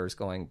paddleboarders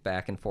going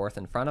back and forth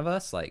in front of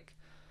us, like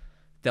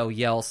they'll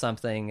yell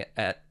something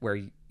at where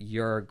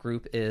your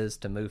group is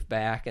to move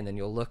back, and then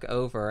you'll look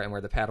over, and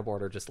where the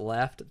paddleboarder just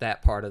left,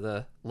 that part of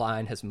the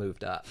line has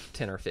moved up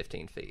 10 or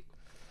 15 feet.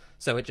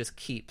 So it just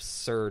keeps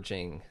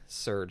surging.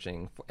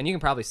 And you can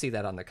probably see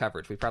that on the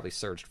coverage. We probably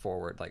surged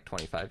forward like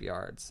 25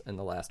 yards in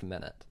the last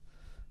minute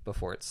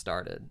before it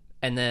started.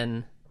 And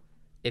then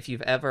if you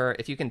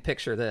can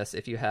picture this,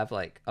 if you have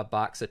like a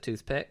box of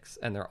toothpicks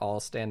and they're all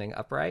standing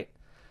upright,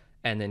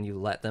 and then you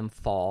let them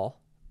fall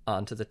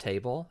onto the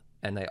table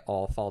and they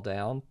all fall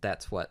down,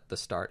 that's what the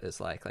start is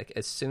like. Like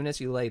as soon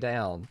as you lay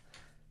down,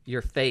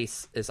 your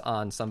face is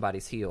on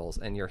somebody's heels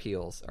and your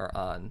heels are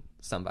on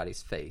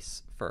somebody's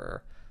face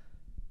for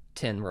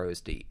 10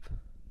 rows deep.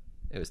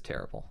 It was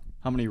terrible.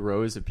 How many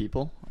rows of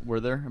people were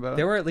there about?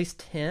 There were at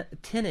least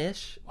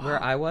 10-ish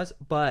where I was,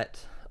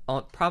 but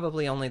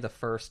probably only the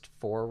first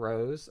 4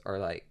 rows are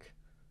like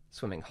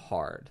swimming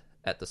hard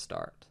at the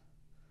start.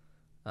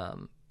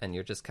 And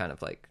you're just kind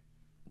of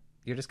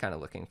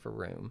looking for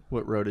room.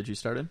 What row did you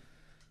start in?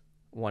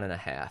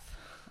 1.5,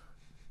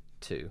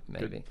 2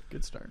 maybe.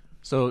 Good start.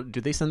 So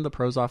do they send the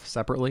pros off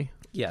separately?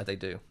 Yeah, they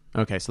do.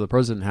 Okay, so the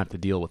pros didn't have to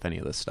deal with any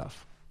of this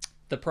stuff.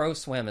 The pro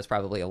swim is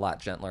probably a lot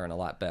gentler and a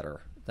lot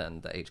better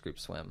than the age group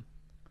swim.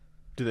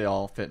 Do they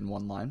all fit in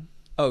one line?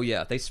 Oh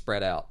yeah, they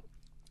spread out.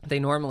 They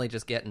normally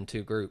just get in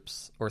 2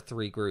 groups or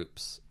 3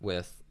 groups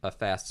with a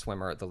fast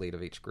swimmer at the lead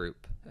of each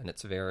group, and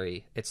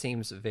it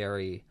seems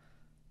very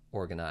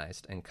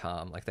organized and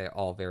calm, like they're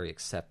all very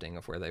accepting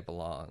of where they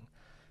belong.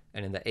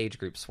 And in the age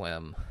group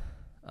swim,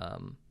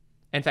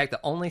 in fact, the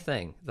only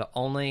thing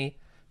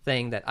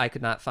that I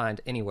could not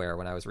find anywhere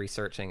when I was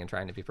researching and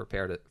trying to be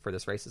prepared for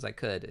this race as I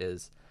could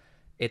is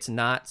it's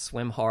not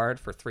swim hard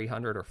for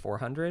 300 or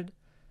 400.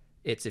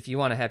 It's if you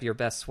want to have your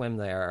best swim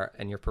there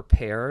and you're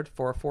prepared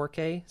for a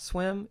 4K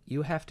swim,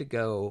 you have to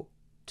go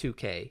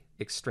 2K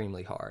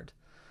extremely hard.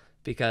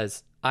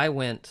 Because I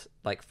went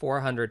like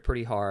 400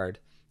 pretty hard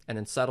and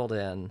then settled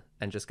in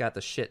and just got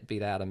the shit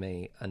beat out of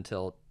me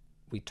until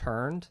we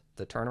turned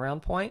the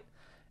turnaround point.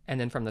 And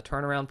then from the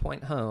turnaround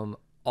point home,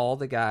 all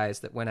the guys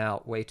that went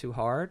out way too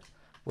hard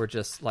were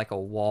just like a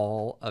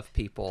wall of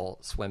people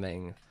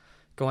swimming,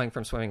 going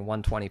from swimming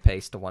 120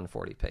 pace to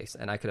 140 pace,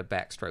 and I could have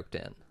backstroked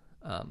in.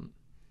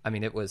 I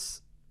mean,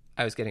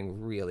 I was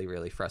getting really,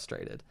 really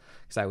frustrated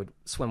because I would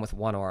swim with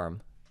one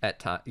arm at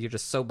time. You're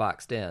just so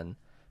boxed in,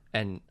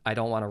 and I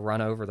don't want to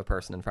run over the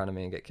person in front of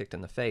me and get kicked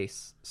in the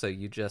face. So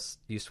you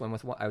swim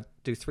with one. I would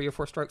do 3 or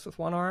 4 strokes with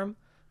one arm,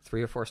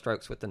 3 or 4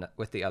 strokes with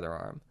the other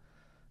arm.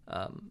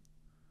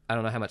 I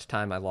don't know how much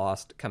time I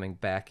lost coming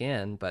back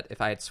in, but if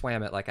I had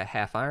swam at like a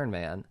half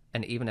Ironman,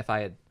 and even if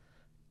I had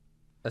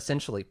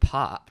essentially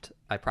popped,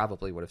 I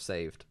probably would have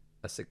saved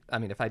I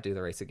mean, if I do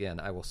the race again,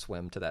 I will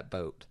swim to that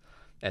boat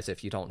as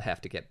if you don't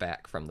have to get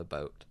back from the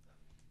boat,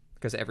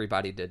 because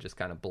everybody did just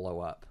kind of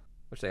blow up,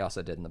 which they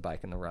also did in the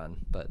bike and the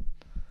run. But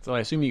So I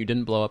assume you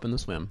didn't blow up in the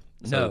swim.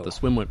 So No. the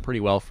swim went pretty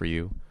well for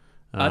you.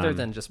 other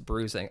than just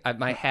bruising,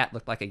 my hat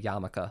looked like a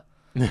yarmulke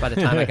by the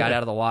time I got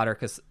out of the water,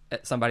 because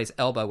somebody's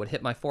elbow would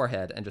hit my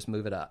forehead and just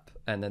move it up,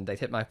 and then they'd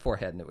hit my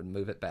forehead and it would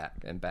move it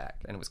back, and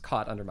it was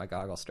caught under my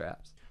goggle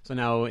straps. So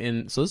now,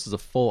 so this is a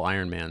full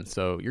Ironman,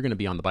 so you're going to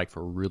be on the bike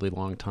for a really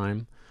long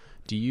time.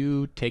 Do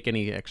you take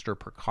any extra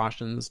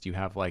precautions? Do you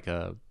have like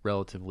a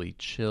relatively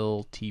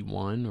chill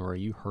T1, or are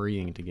you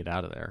hurrying to get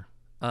out of there?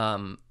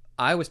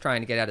 I was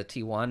trying to get out of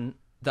T1.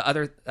 The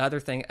other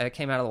thing, I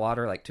came out of the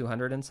water like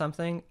 200 and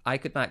something. I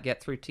could not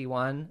get through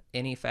T1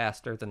 any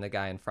faster than the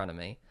guy in front of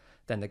me,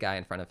 than the guy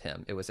in front of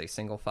him. It was a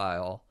single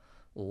file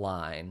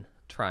line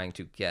trying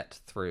to get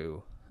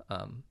through.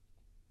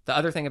 The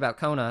other thing about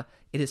Kona,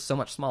 it is so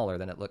much smaller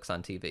than it looks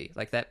on TV.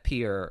 Like, that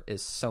pier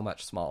is so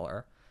much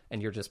smaller,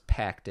 and you're just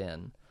packed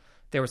in.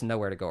 There was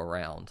nowhere to go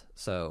around.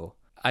 So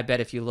I bet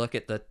if you look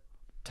at the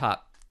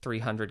top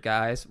 300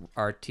 guys,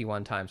 our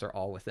T1 times are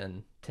all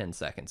within 10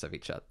 seconds of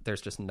each other.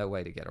 There's just no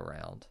way to get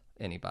around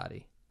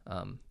anybody.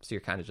 So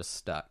you're kind of just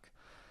stuck.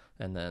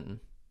 And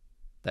then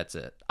that's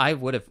it. I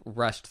would have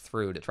rushed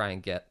through to try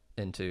and get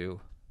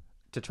into,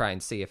 to try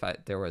and see if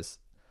there was,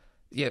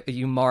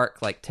 you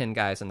mark like 10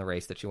 guys in the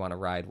race that you want to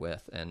ride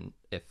with. And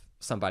if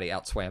somebody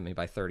outswam me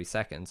by 30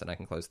 seconds and I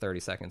can close 30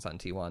 seconds on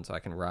T1 so I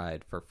can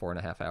ride for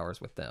 4.5 hours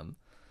with them,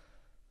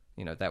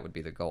 that would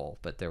be the goal.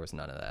 But there was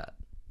none of that.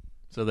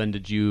 So then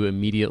did you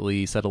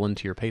immediately settle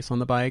into your pace on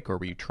the bike, or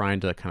were you trying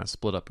to kind of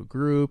split up a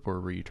group,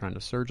 or were you trying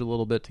to surge a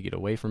little bit to get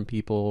away from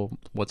people?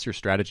 What's your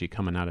strategy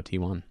coming out of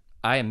T1?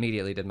 I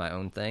immediately did my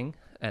own thing,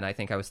 and I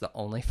think I was the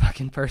only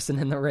fucking person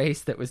in the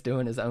race that was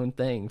doing his own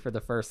thing for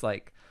the first,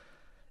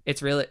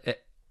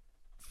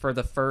 for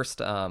the first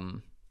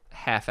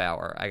half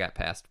hour. I got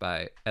passed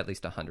by at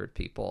least 100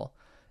 people,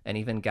 and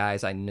even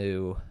guys I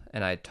knew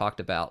and I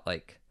talked about,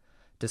 like,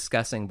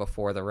 discussing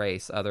before the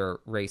race, other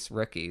race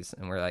rookies,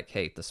 and we're like,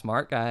 hey, the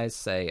smart guys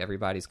say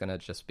everybody's going to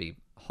just be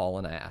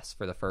hauling ass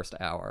for the first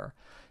hour,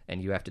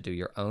 and you have to do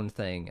your own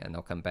thing, and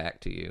they'll come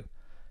back to you.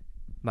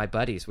 My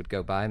buddies would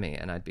go by me,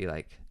 and I'd be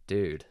like,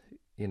 dude,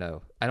 I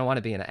don't want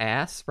to be an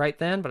ass right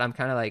then, but I'm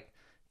kind of like,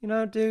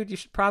 dude, you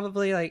should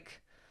probably, like,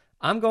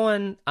 I'm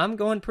going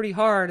pretty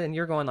hard, and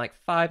you're going like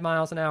 5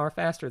 miles an hour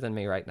faster than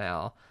me right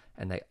now.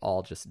 And they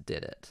all just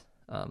did it.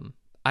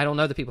 I don't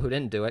know the people who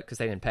didn't do it because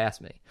they didn't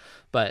pass me,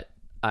 but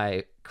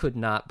I could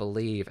not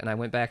believe, and I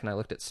went back and I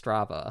looked at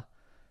Strava,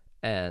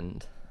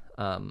 and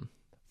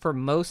for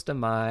most of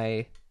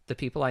the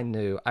people I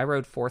knew, I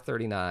rode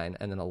 4:39,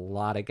 and then a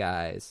lot of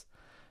guys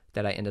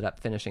that I ended up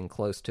finishing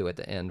close to at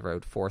the end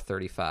rode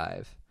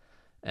 4:35,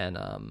 and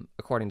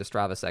according to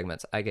Strava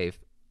segments, I gave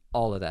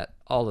all of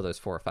those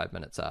 4 or 5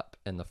 minutes up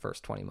in the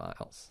first 20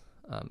 miles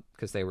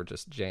because they were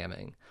just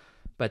jamming,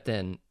 but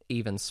then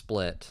even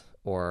split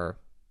or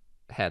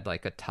had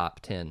like a top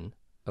 10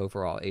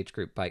 overall age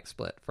group bike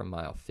split from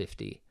mile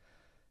 50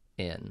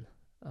 in.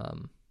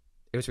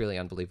 It was really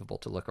unbelievable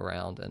to look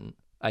around, and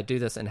I do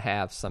this in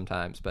halves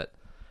sometimes, but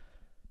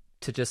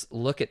to just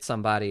look at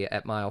somebody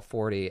at mile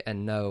 40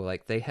 and know,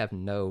 like, they have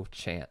no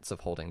chance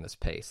of holding this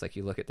pace. Like,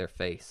 you look at their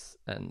face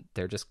and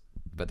they're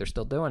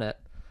still doing it.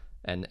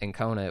 And in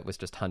Kona, it was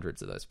just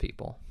hundreds of those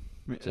people.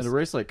 In a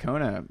race like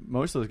Kona,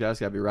 most of those guys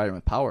got to be riding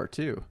with power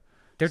too.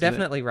 They're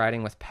definitely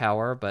riding with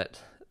power, but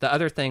the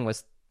other thing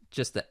was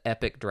just the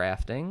epic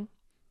drafting.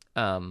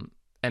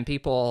 And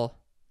people,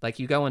 like,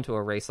 you go into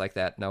a race like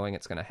that knowing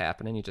it's going to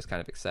happen and you just kind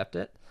of accept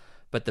it.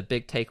 But the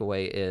big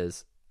takeaway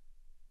is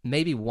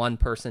maybe one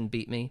person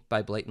beat me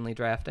by blatantly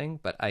drafting,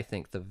 but I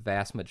think the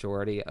vast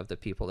majority of the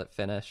people that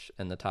finish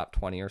in the top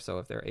 20 or so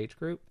of their age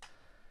group,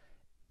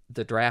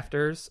 the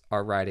drafters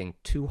are riding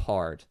too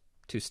hard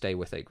to stay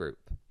with a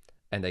group,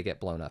 and they get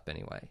blown up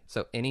anyway.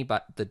 So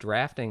the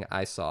drafting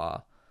I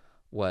saw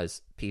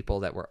was people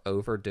that were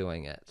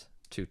overdoing it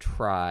to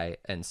try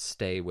and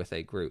stay with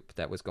a group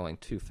that was going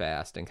too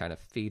fast and kind of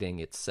feeding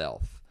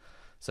itself.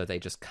 So they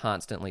just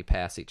constantly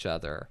pass each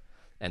other,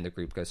 and the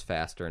group goes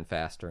faster and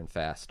faster and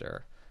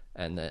faster.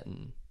 And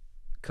then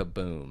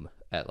kaboom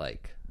at,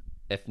 like,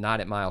 if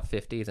not at mile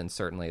 50, then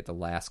certainly at the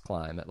last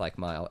climb at like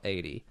mile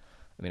 80.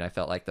 I mean, I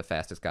felt like the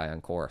fastest guy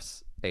on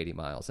course 80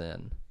 miles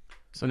in.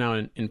 So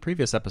now in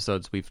previous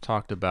episodes, we've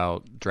talked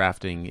about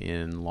drafting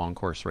in long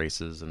course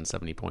races and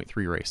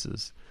 70.3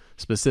 races,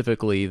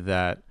 specifically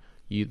that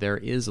there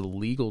is a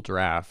legal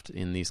draft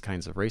in these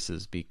kinds of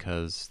races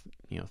because,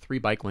 3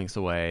 bike lengths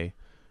away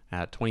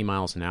at 20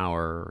 miles an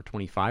hour or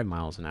 25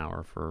 miles an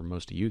hour for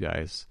most of you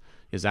guys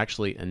is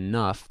actually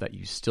enough that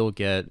you still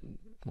get,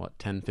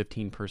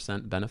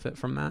 10-15% benefit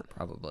from that?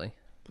 Probably.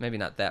 Maybe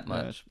not that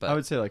much, but I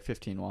would say like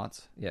 15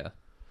 watts. yeah.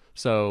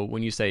 So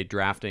when you say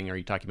drafting, are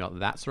you talking about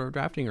that sort of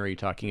drafting, or are you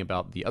talking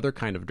about the other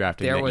kind of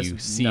drafting There that was you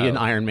see no- in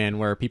Ironman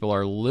where people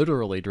are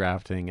literally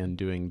drafting and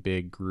doing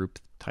big group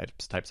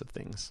types of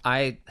things?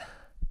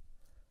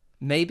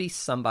 Maybe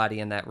somebody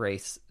in that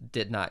race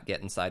did not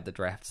get inside the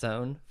draft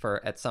zone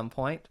at some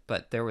point,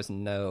 but there was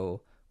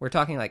we're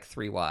talking like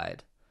 3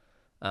 wide.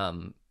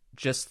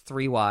 Just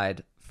 3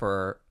 wide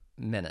for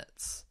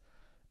minutes.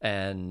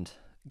 And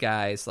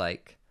guys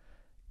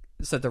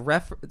so the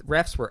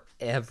refs were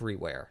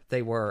everywhere.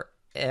 They were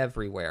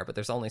everywhere, but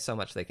there's only so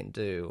much they can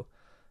do.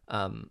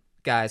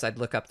 Guys, I'd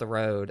look up the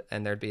road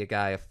and there'd be a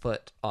guy a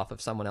foot off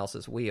of someone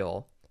else's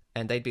wheel,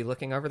 and they'd be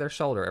looking over their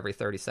shoulder every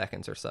 30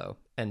 seconds or so.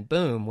 And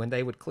boom, when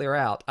they would clear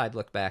out, I'd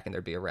look back and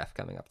there'd be a ref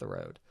coming up the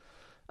road.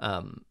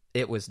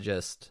 It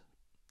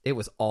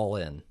was all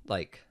in,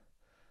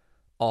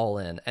 all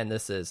in. And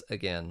this is,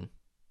 again,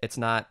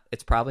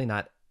 it's probably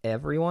not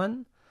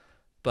everyone,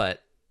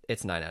 but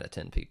it's 9 out of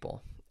 10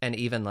 people. And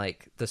even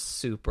the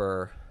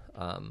super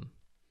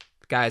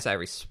guys I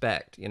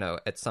respect,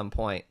 at some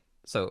point.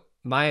 So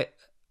my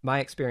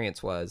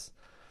experience was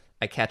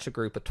I catch a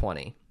group of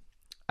 20.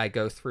 I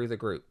go through the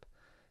group,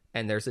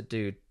 and there's a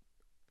dude,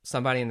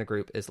 somebody in the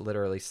group is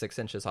literally 6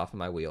 inches off of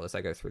my wheel as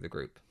I go through the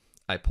group.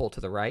 I pull to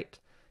the right.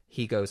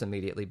 He goes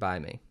immediately by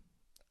me.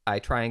 I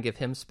try and give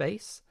him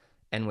space,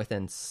 and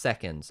within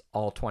seconds,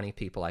 all 20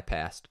 people I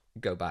passed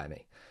go by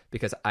me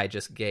because I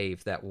just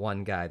gave that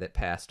one guy that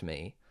passed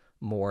me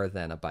more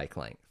than a bike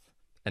length,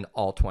 and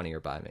all 20 are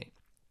by me.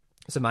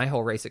 So my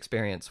whole race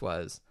experience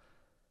was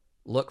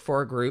look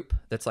for a group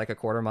that's like a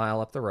quarter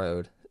mile up the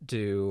road,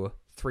 do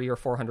 300 or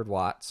 400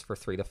 watts for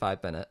 3 to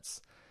 5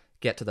 minutes,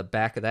 get to the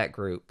back of that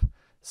group,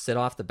 sit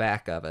off the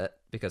back of it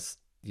because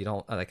I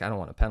don't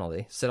want a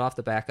penalty, sit off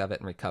the back of it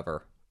and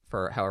recover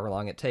for however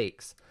long it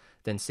takes,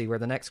 then see where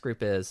the next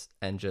group is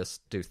and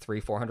just do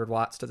 400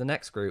 watts to the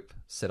next group,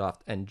 sit off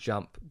and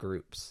jump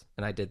groups.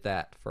 And I did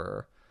that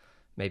for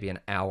maybe an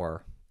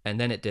hour. And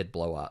then it did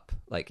blow up.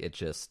 It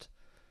just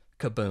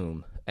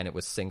kaboom. And it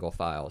was single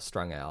file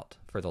strung out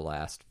for the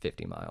last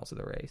 50 miles of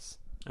the race.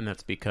 And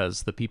that's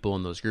because the people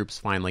in those groups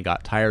finally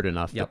got tired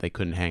enough Yep. that they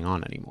couldn't hang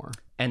on anymore.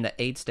 And the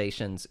aid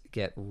stations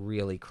get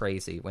really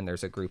crazy when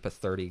there's a group of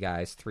 30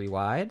 guys 3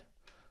 wide.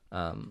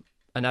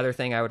 Another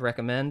thing I would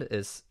recommend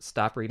is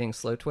stop reading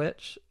Slow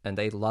Twitch. And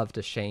they love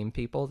to shame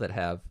people that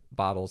have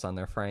bottles on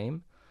their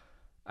frame.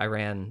 I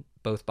ran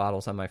both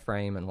bottles on my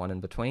frame and one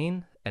in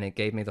between. And it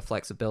gave me the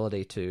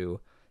flexibility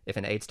to, if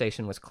an aid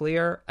station was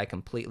clear, I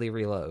completely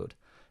reload,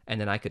 and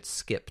then I could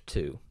skip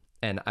 2.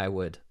 And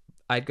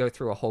I'd go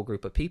through a whole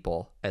group of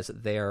people as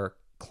they're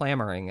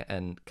clamoring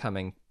and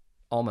coming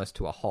almost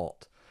to a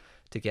halt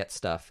to get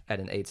stuff at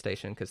an aid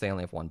station because they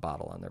only have one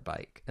bottle on their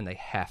bike, and they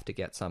have to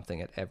get something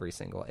at every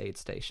single aid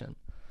station.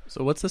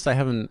 So what's this? I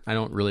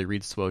don't really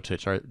read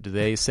Swotich. Do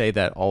they say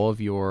that all of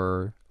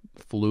your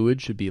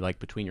fluid should be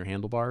between your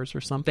handlebars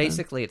or something?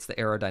 Basically, it's the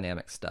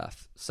aerodynamic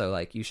stuff.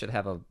 So you should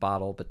have a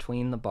bottle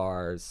between the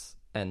bars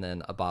and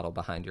then a bottle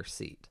behind your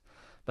seat.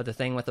 But the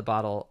thing with the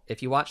bottle,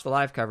 if you watch the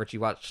live coverage, you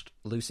watched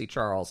Lucy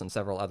Charles and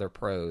several other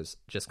pros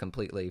just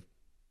completely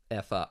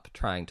F up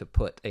trying to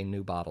put a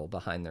new bottle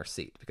behind their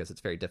seat because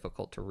it's very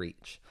difficult to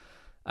reach.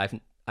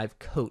 I've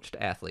coached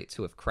athletes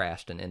who have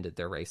crashed and ended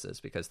their races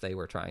because they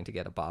were trying to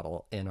get a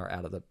bottle in or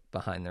out of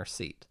behind their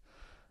seat.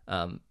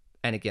 And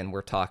again,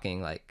 we're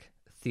talking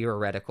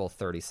theoretical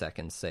 30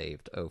 seconds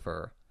saved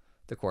over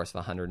the course of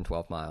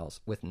 112 miles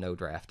with no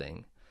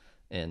drafting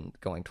and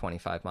going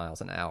 25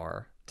 miles an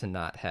hour to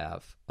not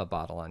have a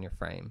bottle on your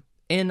frame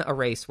in a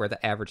race where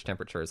the average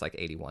temperature is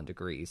 81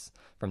 degrees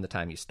from the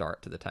time you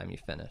start to the time you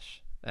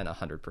finish and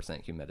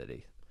 100%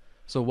 humidity.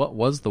 So what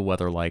was the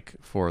weather like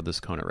for this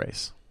Kona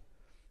race?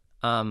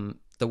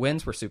 The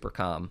winds were super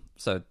calm,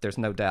 so there's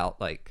no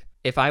doubt.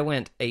 If I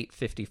went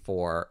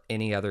 8:54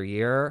 any other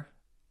year,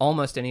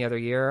 almost any other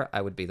year, I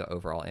would be the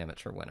overall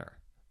amateur winner.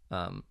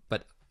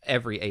 But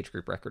every age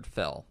group record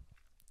fell,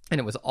 and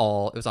it was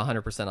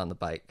 100% on the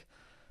bike.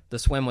 The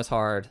swim was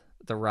hard.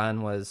 The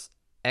run was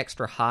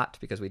extra hot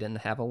because we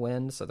didn't have a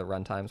wind, so the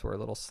run times were a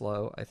little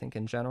slow, I think,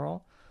 in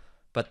general.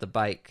 But the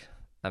bike,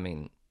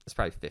 it's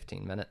probably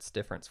 15 minutes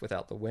difference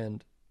without the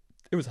wind.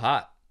 It was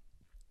hot.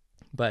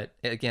 But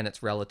again,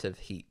 it's relative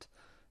heat.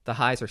 The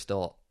highs are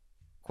still,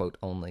 quote,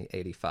 only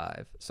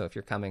 85. So if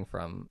you're coming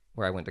from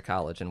where I went to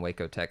college in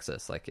Waco,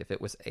 Texas, if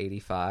it was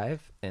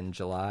 85 in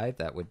July,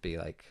 that would be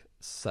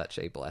such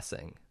a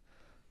blessing.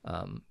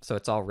 So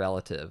it's all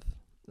relative,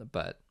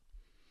 but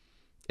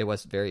it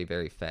was very,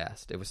 very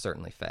fast. It was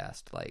certainly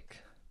fast.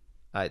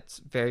 It's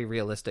very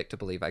realistic to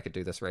believe I could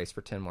do this race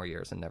for 10 more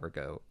years and never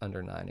go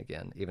under 9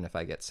 again, even if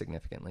I get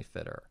significantly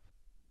fitter.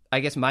 I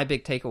guess my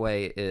big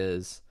takeaway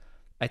is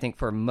I think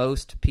for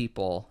most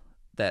people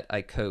that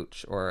I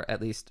coach, or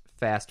at least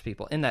fast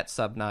people in that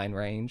sub 9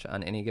 range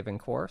on any given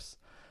course,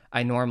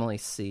 I normally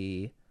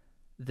see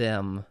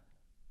them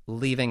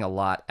leaving a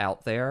lot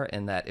out there,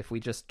 in that if we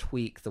just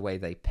tweak the way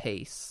they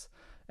pace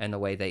and the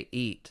way they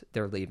eat,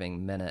 they're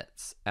leaving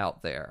minutes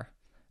out there.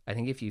 I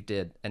think if you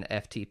did an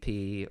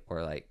FTP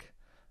or like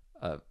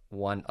a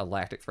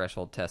lactic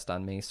threshold test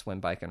on me, swim,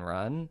 bike, and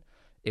run,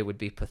 it would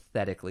be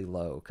pathetically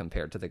low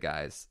compared to the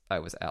guys I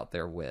was out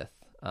there with.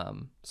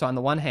 So on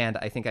the one hand,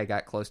 I think I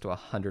got close to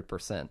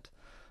 100%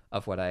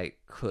 of what I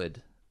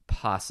could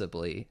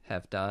possibly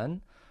have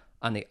done.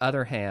 On the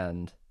other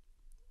hand,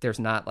 there's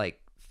not like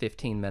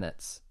 15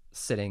 minutes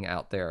sitting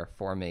out there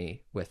for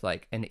me with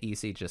like an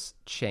easy just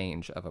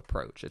change of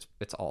approach.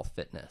 It's all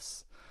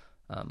fitness,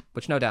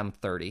 which no doubt I'm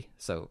 30,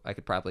 so I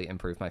could probably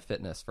improve my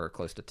fitness for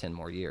close to 10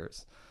 more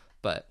years.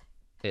 But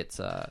it's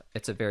a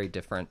very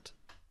different.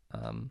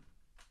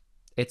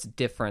 It's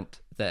different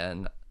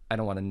than, I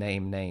don't want to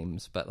name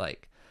names, but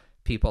like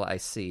people I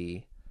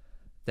see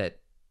that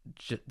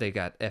they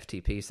got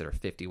FTPs that are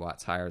 50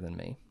 watts higher than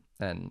me,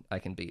 and I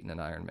can beat in an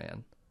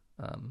Ironman.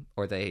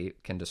 Or they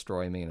can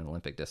destroy me in an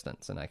Olympic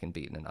distance, and I can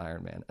beat in an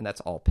Ironman. And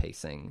that's all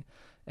pacing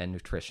and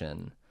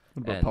nutrition.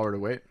 What about power to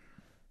weight?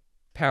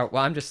 Well,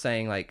 I'm just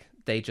saying, like,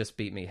 they just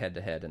beat me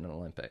head-to-head in an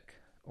Olympic.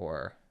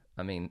 Or,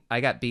 I mean, I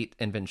got beat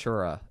in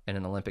Ventura in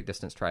an Olympic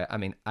distance try. I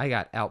mean, I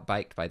got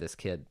out-biked by this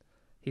kid.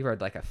 He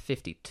rode like a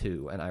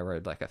 52, and I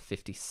rode like a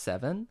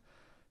 57.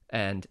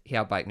 And he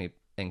out-biked me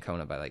in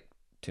Kona by like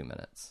 2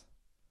 minutes.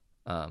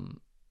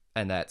 And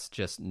that's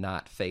just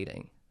not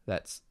fading.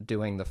 That's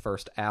doing the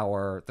first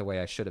hour the way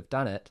I should have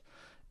done it,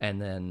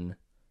 and then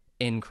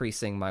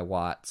increasing my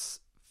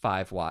watts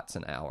 5 watts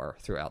an hour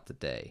throughout the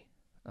day.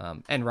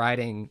 And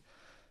riding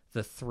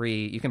the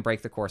 3, you can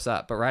break the course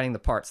up, but riding the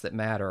parts that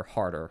matter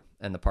harder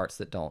and the parts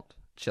that don't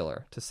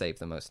chiller to save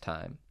the most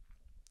time.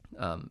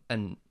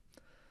 And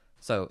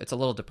so it's a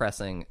little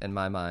depressing in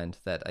my mind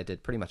that I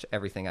did pretty much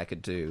everything I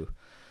could do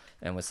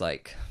and was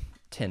like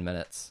 10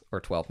 minutes or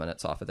 12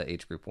 minutes off of the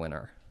age group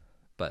winner.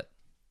 But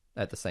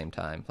at the same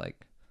time,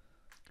 like,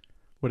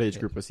 what age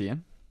group was he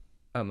in?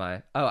 I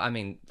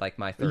mean, like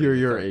my 30,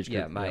 your age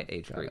group. Yeah, my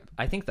age group.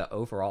 I think the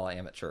overall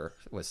amateur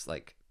was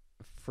like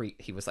free.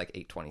 He was like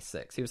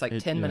 8:26. He was like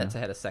 10 minutes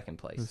ahead of second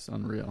place. It's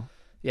unreal.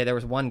 Yeah, there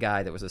was one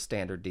guy that was a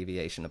standard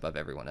deviation above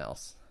everyone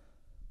else.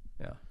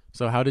 Yeah.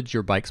 So how did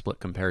your bike split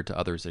compare to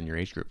others in your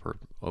age group or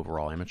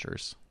overall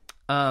amateurs?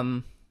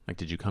 Like,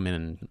 did you come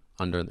in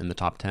in the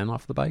top 10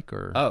 off the bike,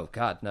 or? Oh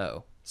God,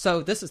 no.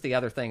 So this is the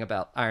other thing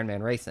about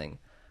Ironman racing.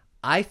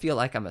 I feel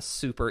like I'm a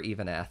super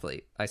even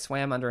athlete. I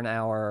swam under an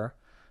hour,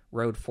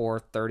 rode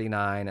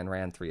 4:39, and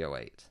ran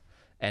 3:08,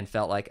 and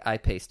felt like I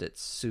paced it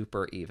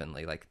super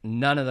evenly. Like,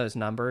 none of those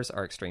numbers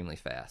are extremely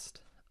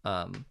fast.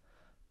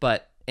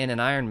 But in an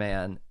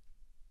Ironman,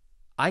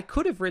 I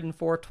could have ridden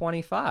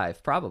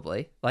 4:25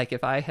 probably. Like,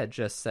 if I had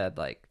just said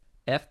like,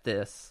 F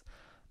this,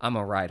 I'm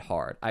gonna ride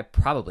hard, I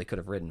probably could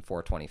have ridden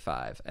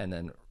 4:25 and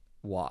then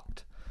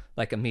walked.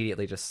 Like,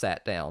 immediately just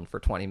sat down for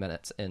 20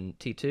 minutes in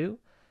T2.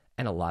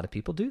 And a lot of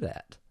people do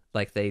that.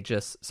 Like, they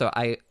just, so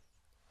I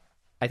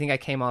think I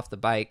came off the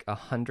bike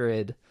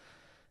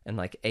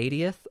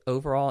 180th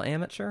overall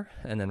amateur,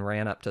 and then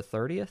ran up to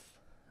 30th.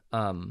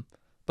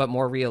 But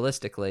more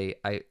realistically,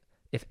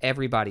 if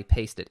everybody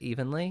paced it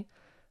evenly,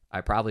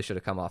 I probably should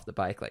have come off the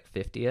bike like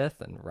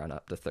 50th and run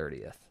up to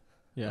 30th.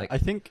 Yeah, like, I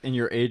think in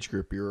your age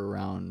group you were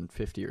around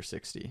 50 or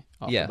 60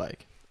 off the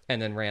bike,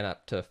 and then ran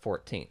up to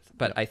 14th.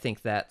 But I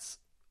think that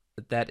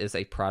is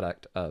a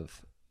product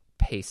of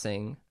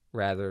pacing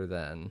rather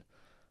than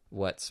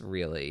what's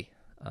really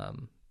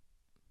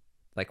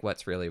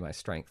what's really my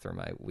strength or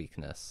my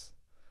weakness,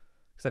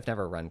 because I've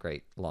never run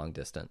great long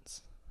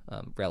distance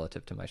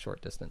relative to my short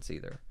distance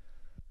either.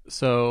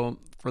 So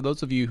for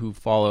those of you who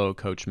follow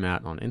Coach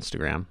Matt on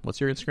Instagram,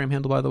 what's your Instagram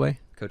handle, by the way?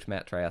 Coach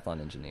Matt,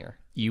 Triathlon Engineer.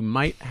 You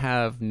might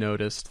have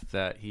noticed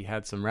that he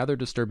had some rather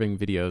disturbing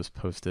videos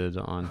posted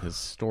on his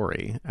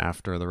story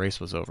after the race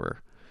was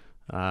over.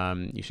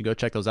 You should go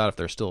check those out if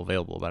they're still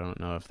available, but I don't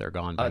know if they're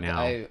gone by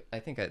now. I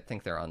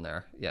think they're on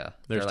there. Yeah,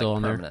 they're still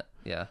on permanent.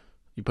 there. Yeah.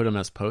 You put them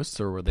as posts,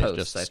 or were they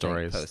Posts, just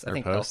stories? I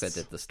think posts? Elka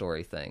did the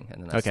story thing,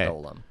 and then I Okay.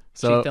 stole them.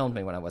 So- She filmed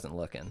me when I wasn't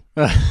looking.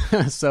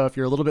 So if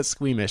you're a little bit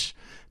squeamish,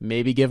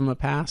 maybe give him a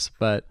pass.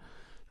 But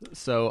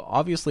so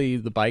obviously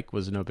the bike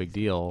was no big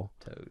deal.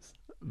 Toes.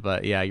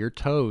 But yeah, your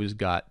toes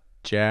got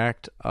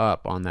jacked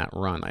up on that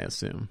run, I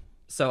assume.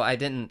 So I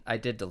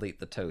did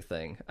delete the toe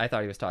thing. I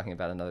thought he was talking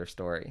about another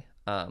story.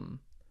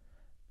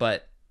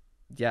 But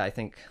yeah, I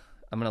think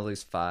I'm going to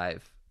lose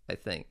 5, I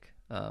think.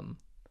 5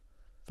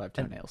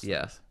 toenails.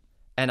 Yeah.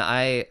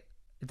 And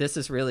this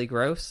is really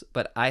gross,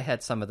 but I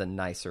had some of the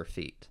nicer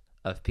feet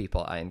of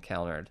people I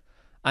encountered.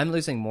 I'm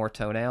losing more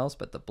toenails,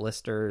 but the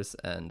blisters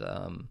and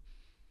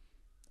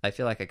I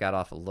feel like I got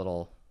off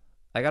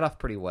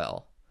pretty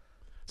well.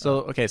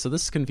 So, okay, so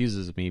this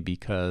confuses me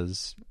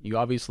because you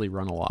obviously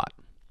run a lot.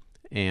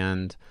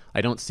 And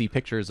I don't see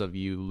pictures of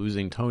you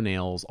losing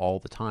toenails all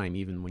the time,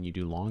 even when you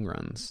do long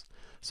runs.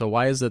 So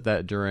why is it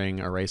that during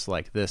a race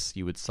like this,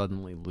 you would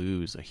suddenly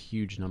lose a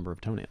huge number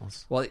of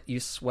toenails? Well, you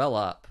swell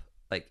up.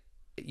 Like,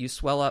 you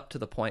swell up to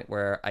the point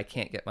where I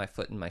can't get my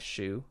foot in my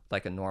shoe,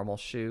 like a normal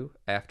shoe,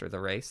 after the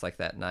race, like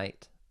that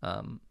night.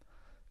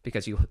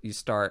 Because you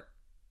start,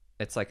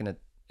 it's like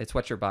it's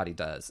what your body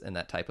does in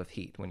that type of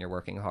heat when you're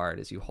working hard,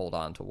 is you hold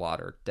on to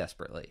water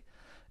desperately.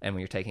 And when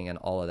you're taking in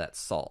all of that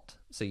salt.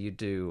 So you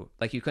do,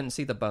 like, you couldn't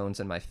see the bones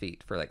in my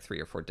feet for like 3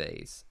 or 4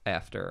 days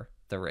after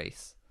the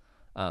race.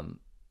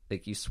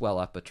 Like, you swell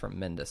up a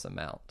tremendous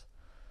amount.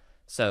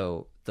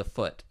 So the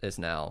foot is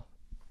now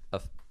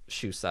a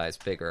shoe size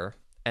bigger.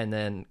 And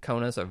then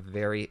Kona's a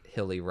very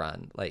hilly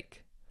run.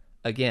 Like,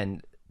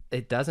 again,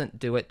 it doesn't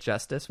do it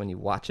justice when you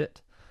watch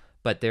it,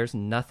 but there's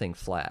nothing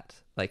flat.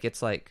 Like,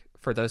 it's like,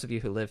 for those of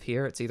you who live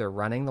here, it's either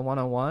running the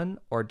 101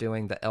 or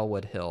doing the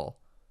Elwood Hill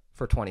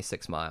for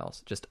 26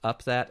 miles, just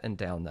up that and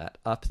down that,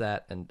 up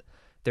that, and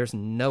there's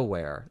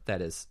nowhere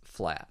that is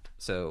flat.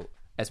 So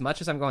as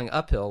much as I'm going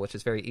uphill, which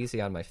is very easy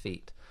on my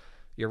feet,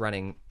 you're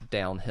running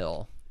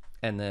downhill.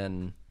 And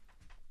then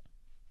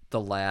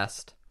the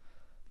last,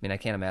 I mean, I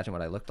can't imagine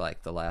what I looked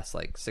like the last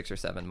like 6 or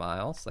 7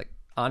 miles. Like,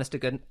 honest to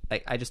goodness,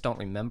 I just don't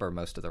remember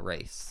most of the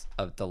race,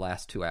 of the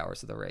last 2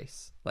 hours of the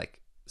race,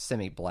 like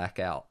semi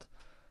blackout.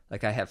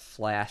 Like, I have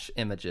flash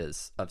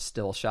images of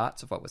still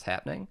shots of what was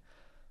happening,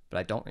 but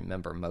I don't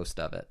remember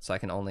most of it. So I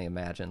can only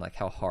imagine like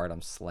how hard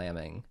I'm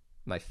slamming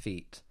my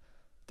feet.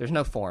 There's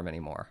no form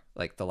anymore,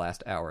 like the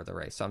last hour of the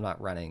race. So I'm not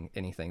running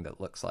anything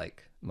that looks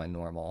like my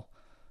normal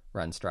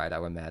run stride, I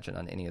would imagine,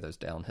 on any of those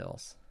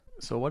downhills.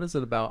 So what is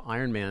it about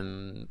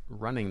Ironman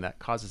running that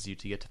causes you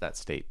to get to that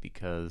state?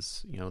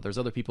 Because, you know, there's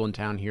other people in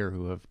town here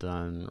who have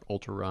done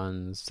ultra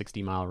runs,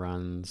 60-mile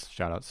runs,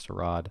 shout outs to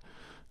Rod,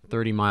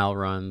 30-mile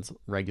runs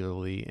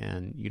regularly,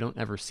 and you don't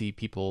ever see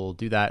people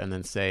do that and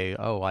then say,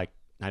 oh, I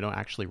don't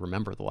actually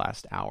remember the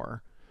last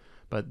hour.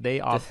 But they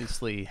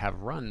obviously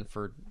have run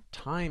for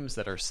times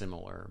that are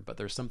similar, but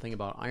there's something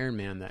about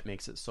Ironman that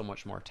makes it so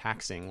much more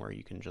taxing where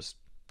you can just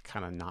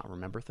kind of not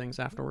remember things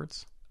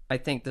afterwards. I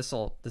think this is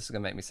going to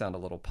make me sound a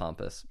little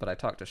pompous, but I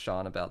talked to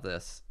Sean about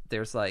this.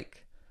 There's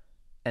like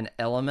an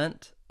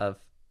element of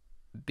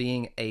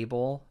being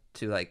able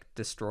to like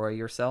destroy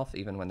yourself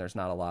even when there's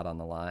not a lot on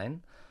the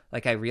line.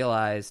 Like, I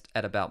realized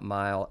at about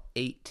mile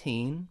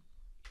 18,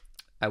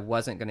 I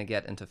wasn't going to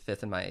get into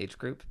 5th in my age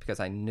group because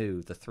I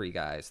knew the 3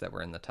 guys that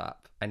were in the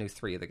top. I knew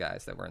 3 of the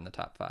guys that were in the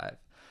top 5.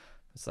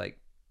 It's like,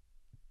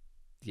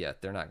 yeah,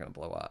 they're not going to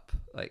blow up.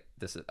 Like,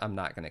 I'm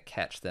not going to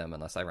catch them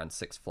unless I run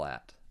 6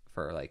 flat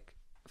for like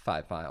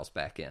 5 miles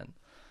back in.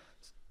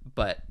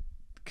 But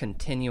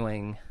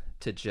continuing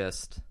to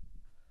just,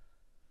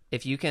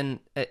 if you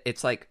can,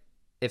 it's like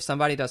if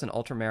somebody does an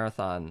ultra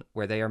marathon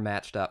where they are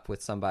matched up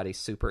with somebody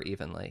super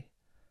evenly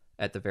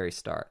at the very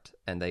start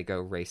and they go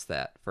race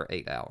that for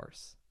 8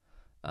 hours,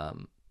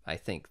 I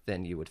think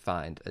then you would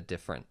find a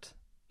different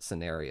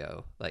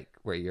scenario, like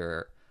where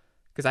you're,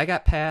 because I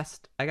got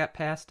past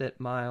at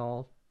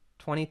mile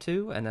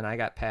 22 and then I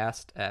got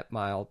past at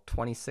mile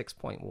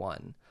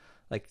 26.1.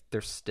 Like, they're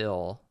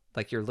still,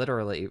 like, you're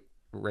literally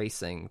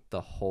racing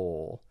the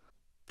whole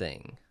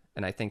thing.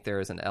 And I think there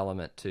is an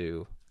element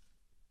to,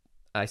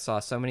 I saw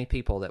so many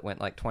people that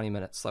went like 20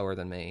 minutes slower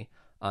than me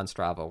on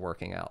Strava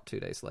working out 2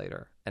 days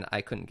later, and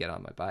I couldn't get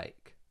on my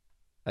bike.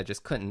 I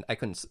couldn't,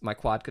 my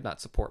quad could not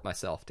support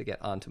myself to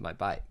get onto my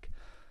bike.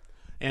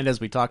 And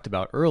as we talked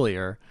about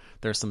earlier,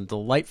 there's some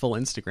delightful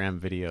Instagram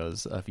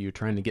videos of you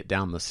trying to get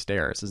down the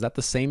stairs. Is that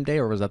the same day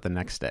or was that the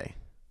next day?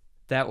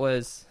 That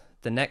was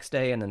the next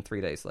day and then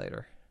 3 days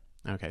later.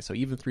 Okay, so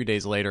even 3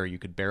 days later, you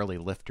could barely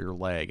lift your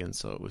leg, and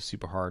so it was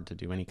super hard to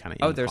do any kind of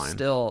incline. Oh, there's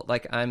still,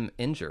 like, I'm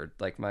injured.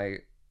 Like, my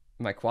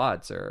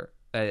quads are,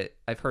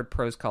 I've heard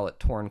pros call it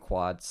torn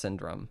quad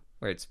syndrome,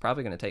 where it's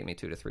probably going to take me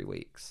 2 to 3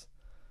 weeks.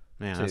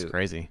 Man, that's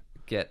crazy.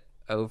 Get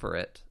over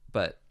it.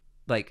 But,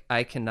 like,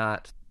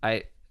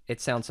 it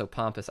sounds so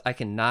pompous. I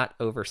cannot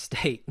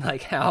overstate,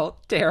 like, how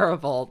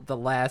terrible the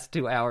last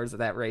 2 hours of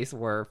that race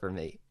were for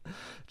me.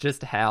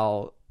 Just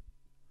how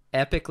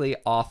epically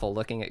awful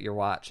looking at your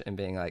watch and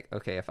being like,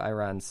 okay, if I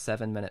run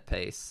 7-minute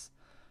pace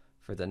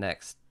for the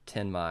next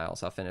 10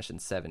 miles, I'll finish in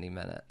 70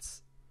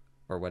 minutes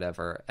or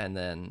whatever. And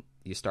then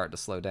you start to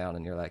slow down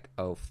and you're like,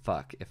 oh,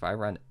 fuck, if I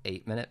run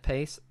 8-minute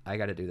pace, I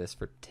got to do this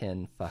for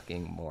 10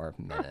 fucking more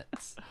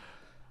minutes.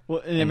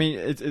 Well, I mean,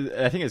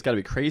 I think it's got to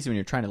be crazy when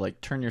you're trying to like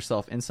turn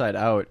yourself inside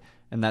out,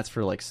 and that's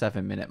for like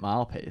 7-minute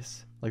mile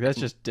pace. Like, that's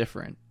just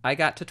different. I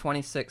got to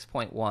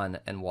 26.1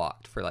 and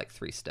walked for like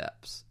 3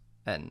 steps,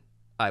 and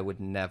I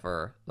would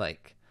never,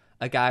 like,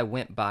 a guy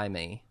went by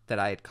me that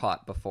I had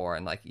caught before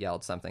and like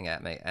yelled something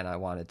at me, and I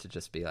wanted to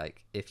just be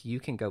like, if you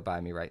can go by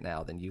me right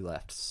now, then you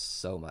left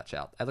so much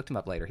out. I looked him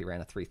up later. He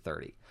ran a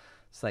 3:30.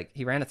 It's like,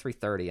 he ran a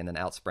 3:30 and then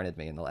out sprinted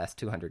me in the last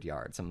 200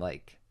 yards. I'm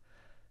like,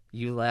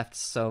 you left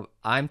so,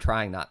 I'm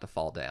trying not to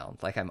fall down.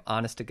 Like, I'm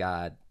honest to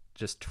God,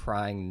 just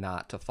trying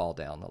not to fall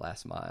down the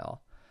last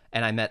mile.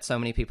 And I met so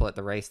many people at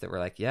the race that were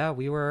like, yeah,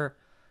 we were,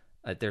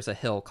 there's a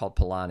hill called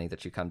Palani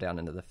that you come down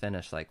into the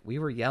finish. Like, we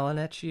were yelling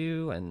at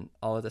you and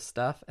all of this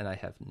stuff. And I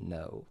have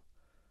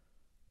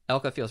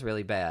Elka feels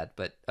really bad,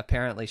 but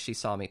apparently she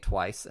saw me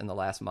twice in the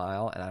last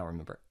mile, and I don't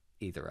remember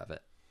either of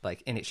it.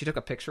 Like, and she took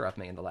a picture of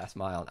me in the last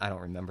mile, and I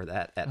don't remember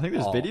that at all. I think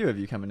there's video of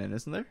you coming in,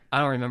 isn't there? I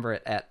don't remember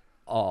it at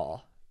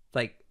all.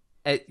 Like,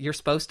 you're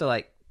supposed to,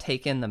 like,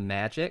 take in the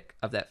magic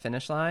of that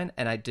finish line,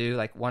 and I do.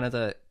 Like, one of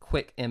the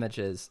quick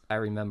images I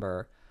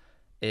remember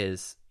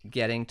is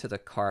getting to the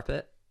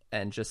carpet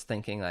and just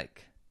thinking,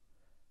 like,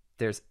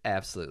 there's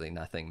absolutely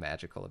nothing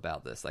magical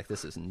about this. Like,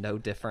 this is no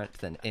different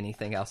than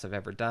anything else I've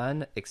ever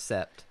done,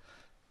 except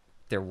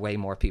there are way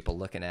more people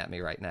looking at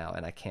me right now,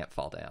 and I can't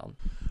fall down.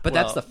 But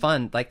that's the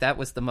fun. Like, that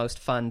was the most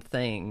fun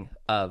thing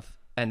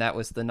and that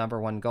was the number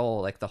one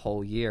goal, like, the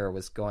whole year,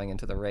 was going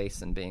into the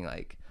race and being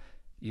like,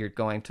 you're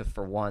going to,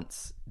 for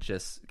once,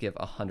 just give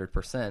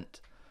 100%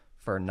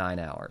 for 9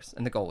 hours.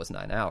 And the goal was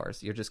 9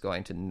 hours. You're just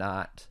going to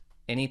not,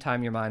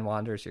 anytime your mind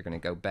wanders, you're going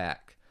to go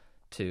back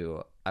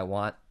to, I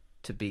want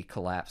to be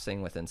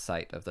collapsing within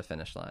sight of the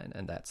finish line,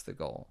 and that's the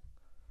goal.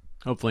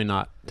 Hopefully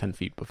not 10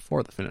 feet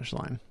before the finish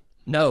line.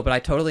 No, but I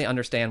totally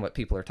understand what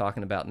people are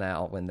talking about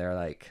now when they're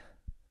like,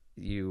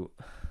 you're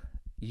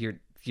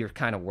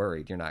kind of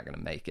worried you're not going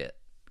to make it.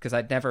 Because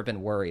I'd never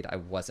been worried I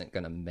wasn't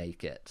going to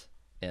make it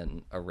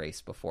in a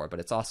race before, but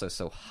it's also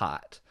so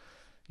hot.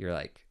 You're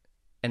like,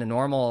 in a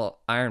normal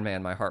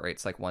Ironman, my heart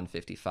rate's like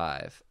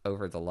 155.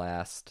 Over the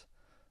last,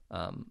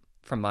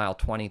 from mile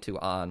 22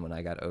 on, when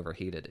I got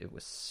overheated, it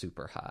was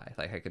super high.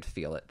 Like, I could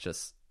feel it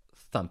just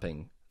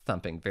thumping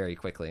very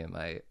quickly in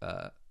my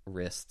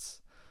wrists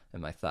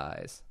and my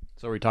thighs.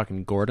 So are we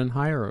talking Gordon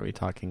high, or are we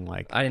talking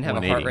like I didn't have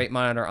 180? a heart rate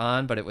monitor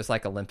on, but it was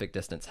like Olympic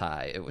distance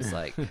high. It was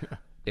like,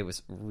 it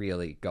was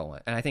really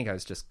going. And I think I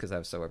was just because I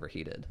was so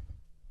overheated.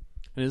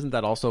 And isn't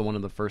that also one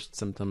of the first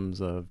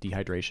symptoms of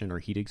dehydration or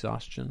heat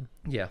exhaustion?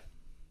 Yeah.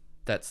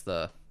 That's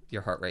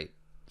your heart rate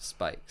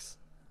spikes.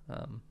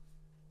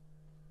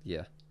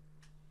 Yeah.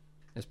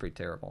 It's pretty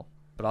terrible,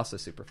 but also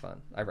super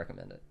fun. I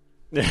recommend it.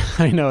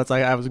 I know. It's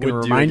like I was going to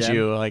Would do remind again?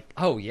 you, like,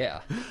 Oh, yeah.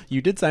 you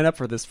did sign up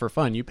for this for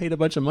fun. You paid a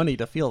bunch of money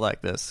to feel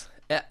like this.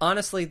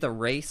 Honestly, the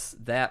race,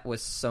 that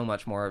was so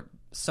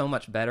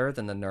much better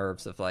than the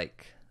nerves of,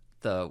 like,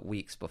 the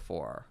weeks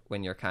before,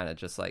 when you're kind of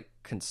just, like,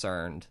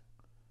 concerned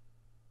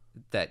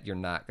that you're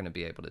not going to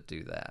be able to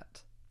do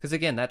that. Because,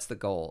 again, that's the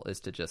goal,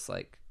 is to just,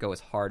 like, go as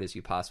hard as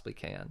you possibly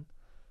can.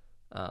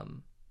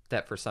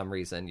 That for some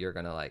reason you're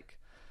going to, like,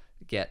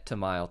 get to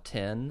mile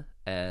 10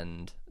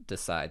 and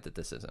decide that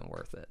this isn't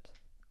worth it.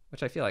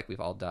 Which I feel like we've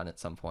all done at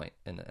some point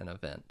in an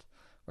event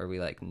where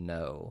we, like,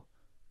 know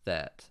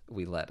that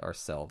we let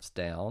ourselves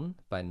down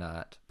by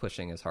not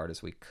pushing as hard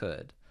as we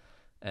could.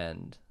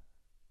 And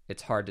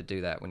it's hard to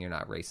do that when you're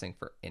not racing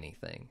for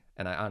anything.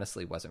 And I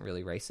honestly wasn't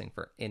really racing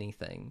for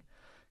anything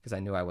because I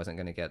knew I wasn't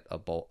going to get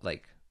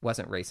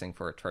wasn't racing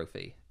for a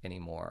trophy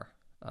anymore.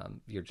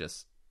 You're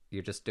just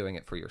doing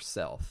it for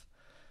yourself.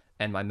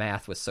 And my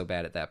math was so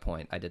bad at that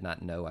point, I did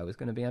not know I was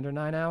going to be under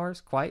 9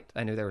 hours quite.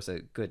 I knew there was a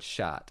good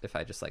shot if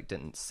I just, like,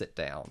 didn't sit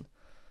down.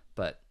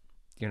 But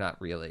you're not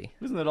really.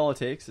 Isn't that all it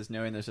takes, is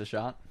knowing there's a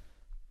shot?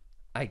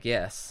 I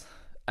guess.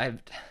 I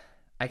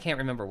can't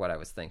remember what I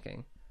was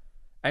thinking.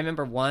 I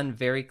remember one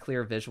very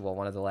clear visual.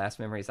 One of the last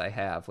memories I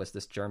have was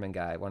this German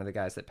guy, one of the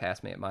guys that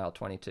passed me at mile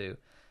 22.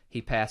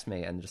 He passed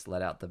me and just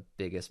let out the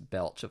biggest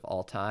belch of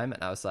all time.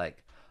 And I was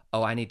like,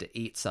 oh, I need to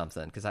eat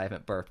something because I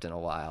haven't burped in a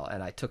while.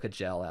 And I took a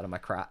gel out of my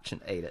crotch and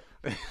ate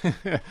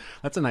it.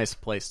 That's a nice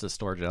place to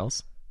store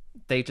gels.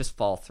 They just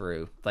fall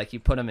through. Like,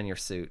 you put them in your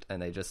suit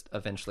and they just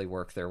eventually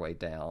work their way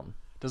down.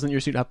 Doesn't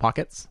your suit have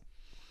pockets?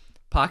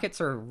 Pockets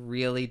are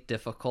really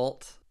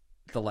difficult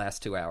the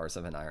last 2 hours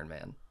of an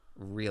Ironman.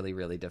 Really,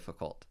 really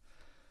difficult.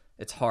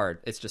 It's hard.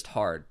 It's just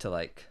hard to,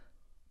 like,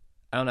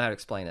 I don't know how to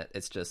explain it.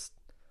 It's just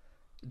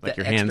Like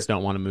your hands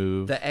don't want to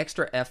move. The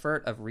extra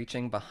effort of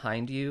reaching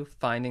behind you,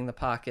 finding the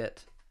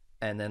pocket,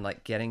 and then,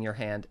 like, getting your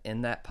hand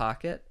in that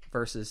pocket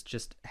versus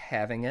just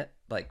having it,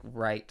 like,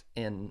 right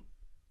in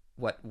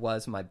what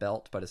was my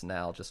belt but is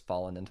now just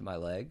fallen into my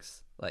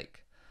legs.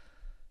 Like,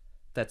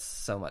 that's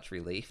so much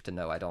relief to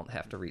know I don't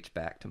have to reach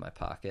back to my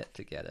pocket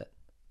to get it.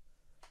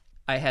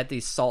 I had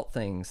these salt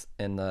things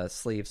in the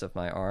sleeves of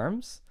my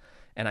arms,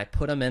 and I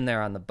put them in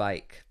there on the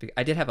bike.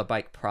 I did have a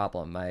bike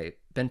problem. My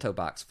bento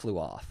box flew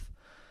off.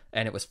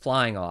 And it was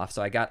flying off,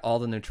 so I got all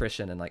the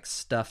nutrition and, like,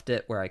 stuffed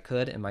it where I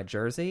could in my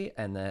jersey,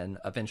 and then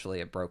eventually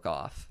it broke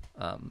off.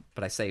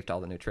 But I saved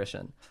all the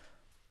nutrition.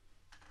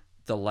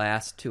 The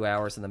last 2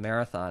 hours of the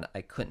marathon,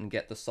 I couldn't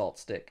get the salt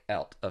stick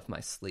out of my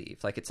sleeve.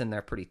 Like, it's in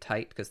there pretty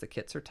tight because the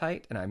kits are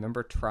tight, and I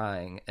remember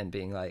trying and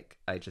being like,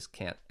 I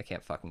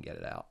can't fucking get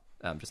it out.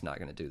 I'm just not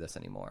going to do this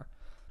anymore.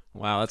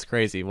 Wow, that's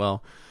crazy.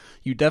 Well,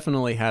 you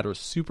definitely had a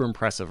super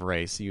impressive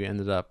race. You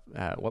ended up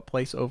at what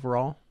place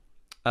overall?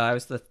 I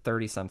was the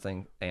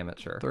 30-something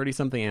amateur.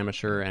 30-something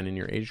amateur, and in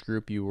your age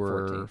group, you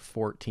were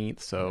 14th.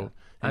 So, Yeah. and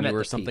I'm you at were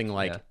the something peak,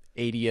 like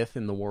 80th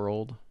in the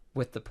world.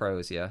 With the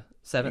pros, yeah.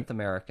 7th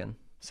American.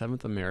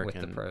 7th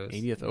American, With the pros.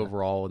 80th Yeah.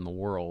 overall in the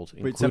world,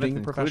 Wait, including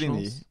seventh, professionals.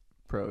 including the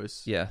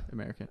pros. Yeah.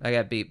 American. I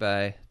got beat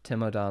by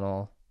Tim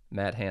O'Donnell,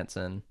 Matt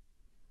Hansen,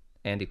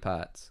 Andy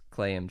Potts,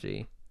 Clay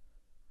MG,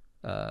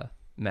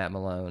 Matt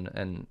Malone,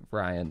 and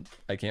Ryan.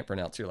 I can't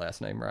pronounce your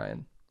last name,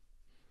 Ryan.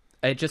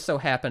 It just so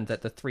happened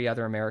that the 3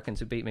 other Americans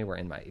who beat me were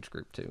in my age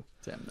group too.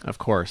 Damn. Of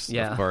course.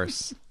 Yeah. Of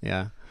course.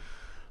 Yeah.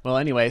 Well,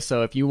 anyway,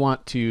 so if you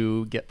want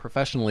to get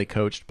professionally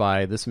coached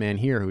by this man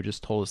here who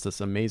just told us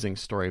this amazing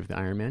story of the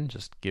Ironman,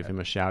 just give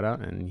him a shout out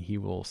and he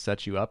will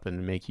set you up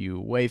and make you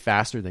way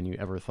faster than you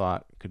ever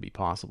thought could be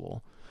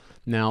possible.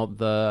 Now,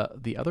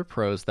 the other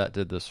pros that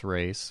did this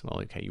race,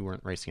 well, okay, you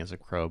weren't racing as a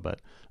pro,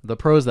 but the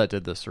pros that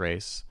did this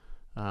race,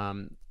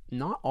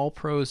 not all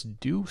pros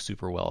do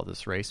super well at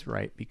this race,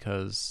 right?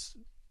 Because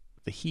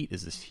the heat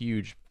is this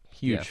huge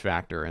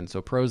factor. And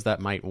so pros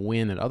that might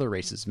win at other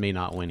races may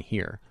not win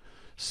here.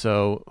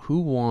 So who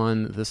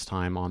won this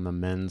time on the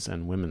men's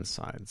and women's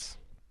sides?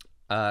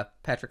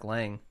 Patrick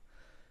Lang,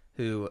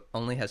 who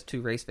only has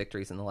 2 race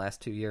victories in the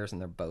last 2 years,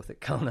 and they're both at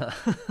Kona.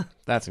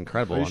 That's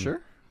incredible. Are you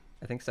sure?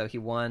 I think so. He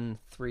won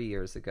 3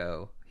 years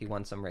ago. He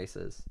won some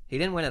races. He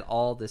didn't win at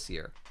all this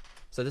year.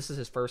 So this is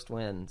his first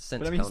win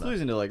since But I mean, he's Kona.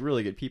 losing to like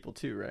really good people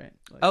too, right?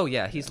 Like, Oh,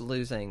 yeah, he's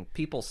losing.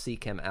 People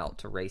seek him out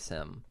to race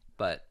him,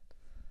 but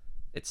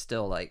it's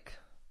still like...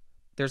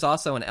 There's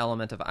also an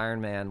element of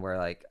Ironman where,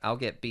 like, I'll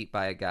get beat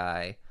by a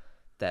guy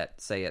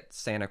that, say, at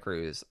Santa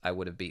Cruz, I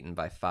would have beaten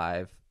by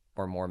 5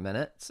 or more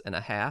minutes and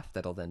a half,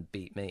 that'll then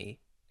beat me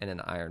in an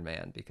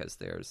Ironman because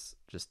there's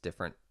just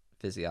different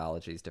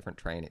physiologies, different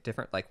training,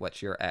 different, like,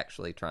 what you're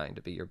actually trying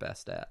to be your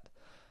best at.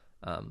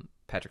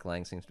 Patrick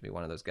Lang seems to be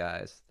one of those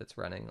guys that's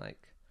running,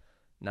 like,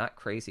 not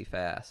crazy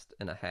fast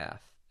in a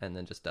half and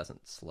then just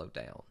doesn't slow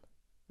down.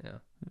 Yeah.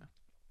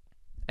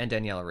 And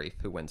Daniela Reef,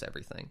 who wins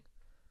everything.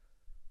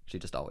 She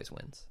just always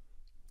wins.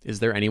 Is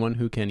there anyone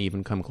who can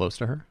even come close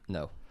to her?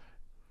 No.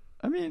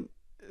 I mean,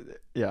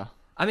 yeah.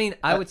 I mean,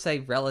 I would say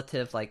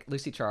relative, like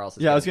Lucy Charles.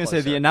 Is Yeah, I was getting going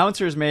to say the closer.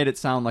 announcers made it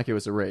sound like it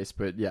was a race,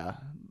 but yeah.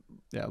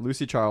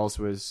 Lucy Charles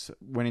was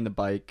winning the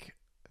bike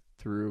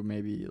through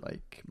maybe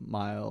like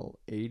mile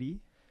 80.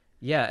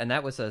 Yeah, and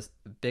that was a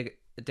big.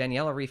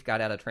 Daniela Reef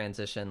got out of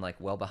transition like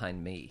well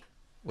behind me,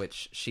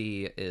 which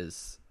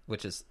is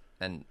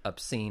an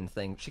obscene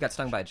thing. She got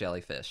stung by a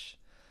jellyfish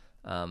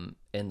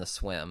in the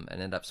swim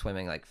and ended up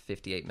swimming like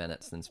 58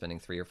 minutes, then spending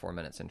 3 or 4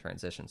 minutes in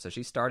transition. So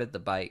she started the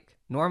bike.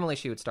 Normally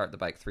she would start the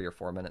bike 3 or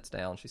 4 minutes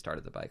down. She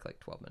started the bike like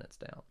 12 minutes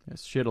down.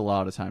 Yes, she had a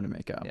lot of time to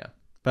make up. Yeah.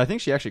 But I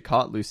think she actually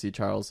caught Lucy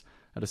Charles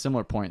at a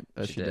similar point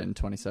as She she did did. in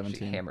 2017.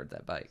 She hammered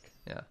that bike.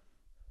 Yeah.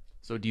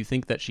 So do you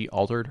think that she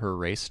altered her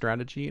race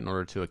strategy in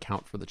order to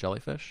account for the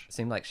jellyfish? It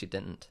seemed like she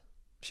didn't.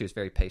 She was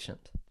very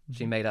patient.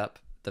 She made up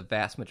the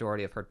vast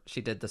majority of her.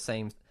 She did the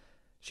same.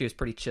 She was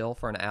pretty chill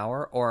for an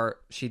hour,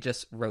 or she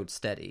just rode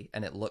steady,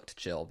 and it looked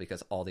chill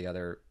because all the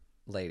other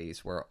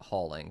ladies were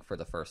hauling for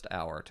the first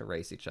hour to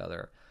race each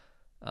other.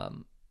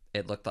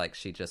 It looked like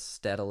she just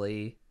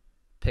steadily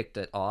picked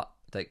it off,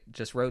 like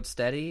just rode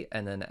steady,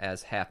 and then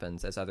as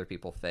happens, as other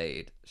people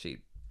fade, she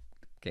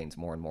gains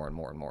more and more and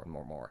more and more and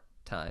more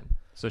time.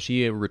 So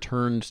she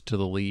returned to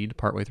the lead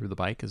partway through the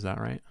bike, is that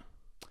right?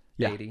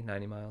 Yeah. 80,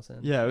 90 miles in.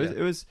 Yeah, it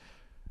was,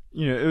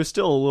 it was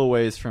still a little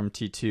ways from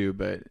T2,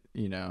 but,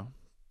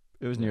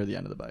 it was near the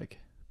end of the bike.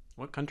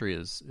 What country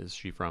is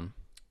she from?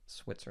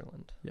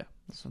 Switzerland. Yeah,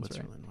 that sounds right.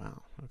 Switzerland.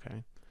 Wow.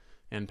 Okay.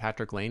 And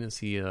Patrick Lane, is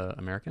he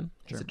American?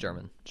 He's a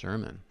German.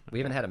 German. We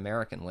haven't had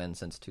American win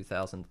since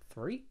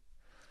 2003. It's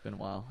been a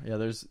while. Yeah,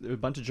 there's a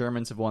bunch of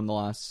Germans have won the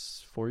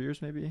last 4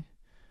 years, maybe.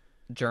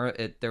 There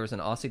was an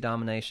Aussie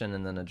domination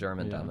and then a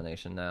German Yeah.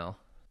 domination now.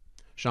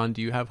 Sean,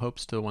 do you have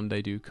hopes to one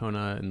day do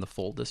Kona in the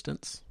full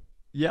distance?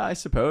 Yeah, I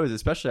suppose,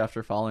 especially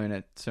after following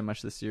it so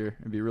much this year.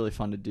 It'd be really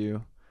fun to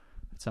do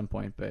at some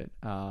point, but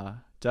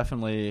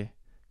definitely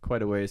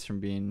quite a ways from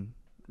being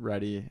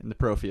ready in the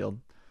pro field.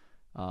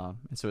 And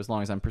so as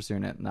long as I'm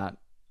pursuing it in that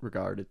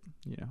regard,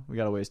 we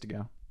got a ways to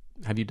go.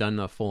 Have you done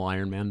a full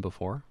Ironman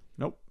before?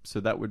 Nope. So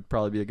that would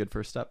probably be a good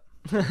first step.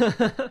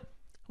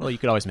 Well, you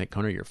could always make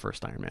Kona your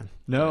first Ironman.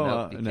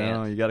 No, you no,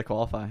 can't. you got to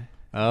qualify.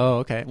 Oh,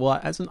 okay.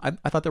 Well, I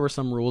thought there were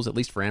some rules, at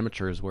least for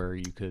amateurs, where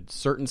you could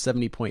certain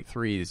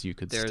 70.3s you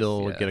could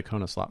still get a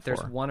Kona slot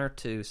There's for. 1 or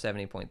 2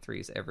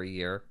 70.3s every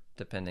year,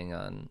 depending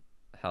on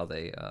how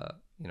they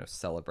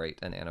celebrate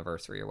an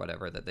anniversary or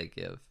whatever that they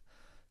give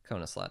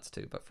Kona slots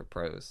to. But for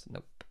pros,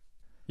 nope.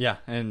 Yeah,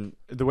 and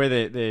the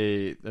way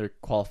they're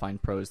qualifying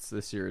pros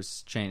this year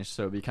has changed,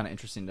 so it'd be kind of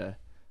interesting to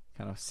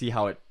kind of see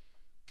how it,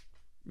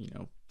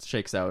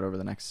 shakes out over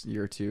the next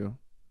year or two,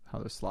 how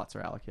those slots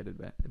are allocated.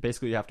 But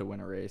basically, you have to win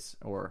a race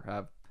or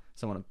have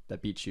someone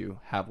that beats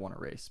you have won a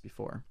race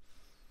before.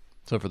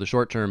 So for the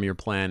short term, your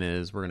plan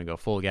is we're going to go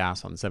full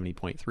gas on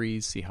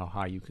 70.3s, see how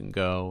high you can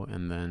go,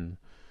 and then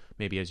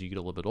maybe as you get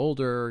a little bit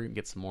older,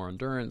 get some more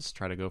endurance,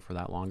 try to go for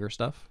that longer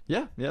stuff.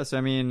 Yeah. So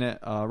I mean,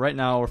 right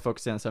now we're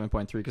focusing on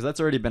 7.3 because that's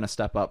already been a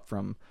step up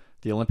from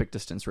the Olympic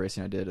distance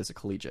racing I did as a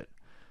collegiate.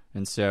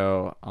 And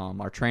so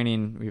our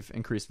training, we've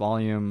increased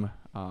volume.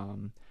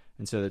 And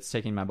And so it's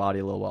taking my body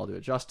a little while to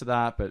adjust to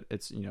that, but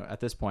it's, at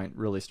this point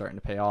really starting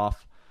to pay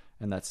off.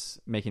 And that's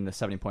making the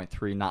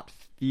 70.3 not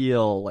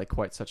feel like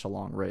quite such a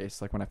long race.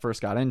 Like when I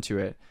first got into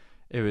it,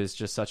 it was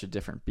just such a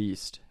different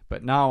beast.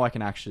 But now I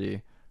can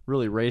actually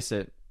really race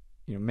it,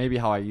 maybe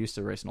how I used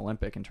to race an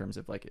Olympic, in terms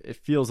of like it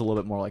feels a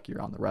little bit more like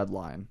you're on the red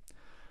line.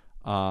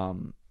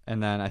 And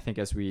then I think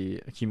as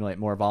we accumulate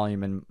more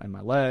volume in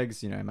my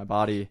legs, in my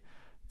body,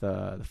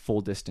 the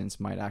full distance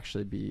might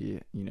actually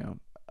be,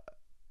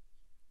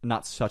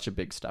 not such a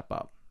big step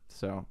up.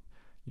 So,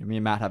 me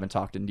and Matt haven't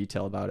talked in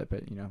detail about it,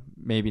 but,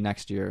 maybe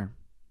next year,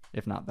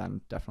 if not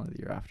then, definitely the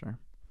year after.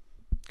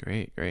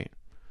 Great.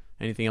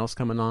 Anything else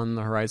coming on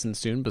the horizon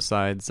soon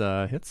besides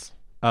hits?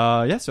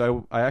 Yeah,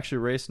 so I actually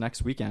race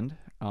next weekend.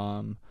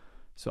 So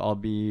I'll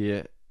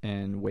be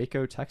in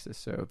Waco, Texas.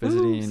 So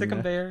visiting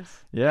Sick'em Bears.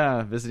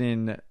 Yeah,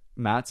 visiting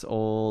Matt's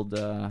old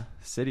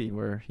city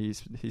where he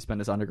spent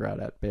his undergrad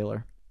at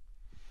Baylor.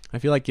 I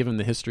feel like given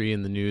the history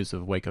and the news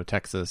of Waco,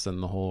 Texas,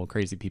 and the whole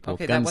crazy people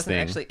Okay, with that guns wasn't thing,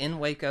 actually in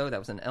Waco. That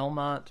was in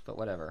Elmont, but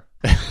whatever.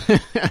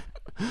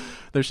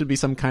 there should be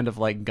some kind of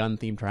like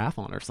gun-themed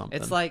triathlon or something.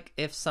 It's like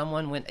if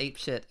someone went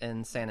apeshit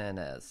in Santa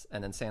Ynez,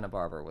 and then Santa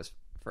Barbara was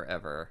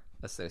forever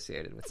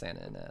associated with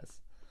Santa Ynez.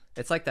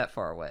 It's like that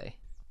far away.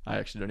 I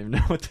actually don't even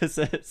know what this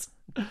is.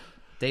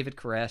 David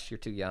Koresh, you're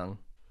too young.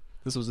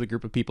 This was a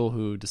group of people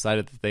who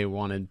decided that they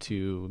wanted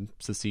to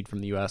secede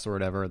from the U.S. or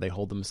whatever. They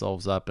holed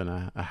themselves up in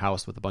a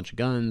house with a bunch of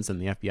guns, and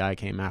the FBI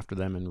came after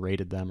them and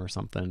raided them or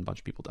something. A bunch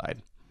of people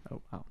died.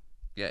 Oh, wow.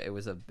 Yeah, it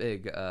was a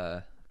big.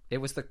 It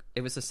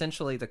was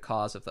essentially the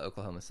cause of the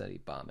Oklahoma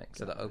City bombing.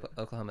 So the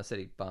Oklahoma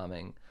City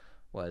bombing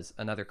was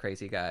another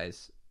crazy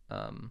guys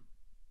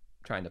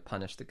trying to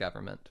punish the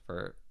government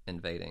for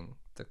invading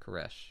the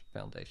Koresh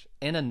Foundation.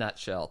 In a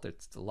nutshell,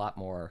 there's a lot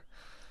more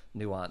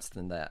nuance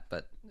than that,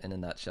 but in a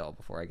nutshell,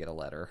 before I get a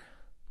letter.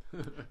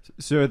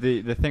 So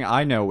the thing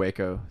I know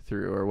Waco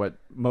through, or what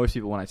most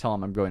people, when I tell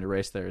them I'm going to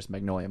race there, is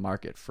Magnolia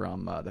Market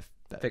from the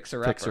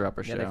Fixer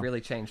Upper show. Yeah, they've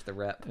really changed the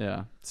rep.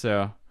 Yeah,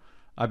 so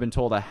I've been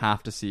told I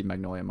have to see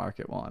Magnolia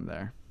Market while I'm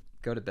there.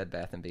 Go to Bed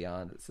Bath &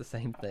 Beyond. It's the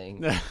same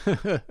thing.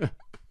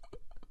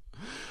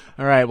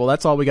 All right, well,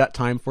 that's all we got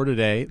time for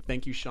today.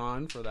 Thank you,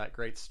 Sean, for that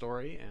great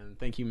story, and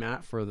thank you,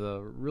 Matt, for the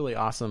really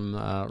awesome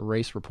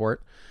race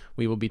report.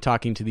 We will be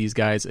talking to these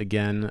guys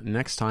again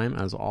next time,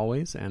 as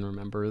always, and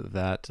remember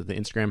that the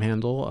Instagram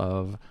handle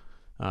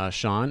of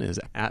Sean is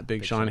at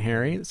Big Sean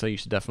Harry, so you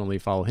should definitely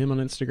follow him on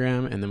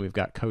Instagram. And then we've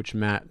got Coach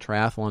Matt,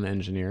 Triathlon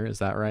Engineer, is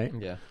that right?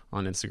 Yeah.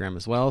 On Instagram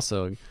as well,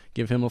 so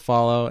give him a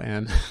follow,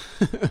 and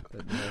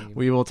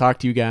we will talk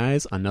to you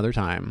guys another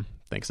time.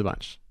 Thanks a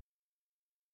bunch.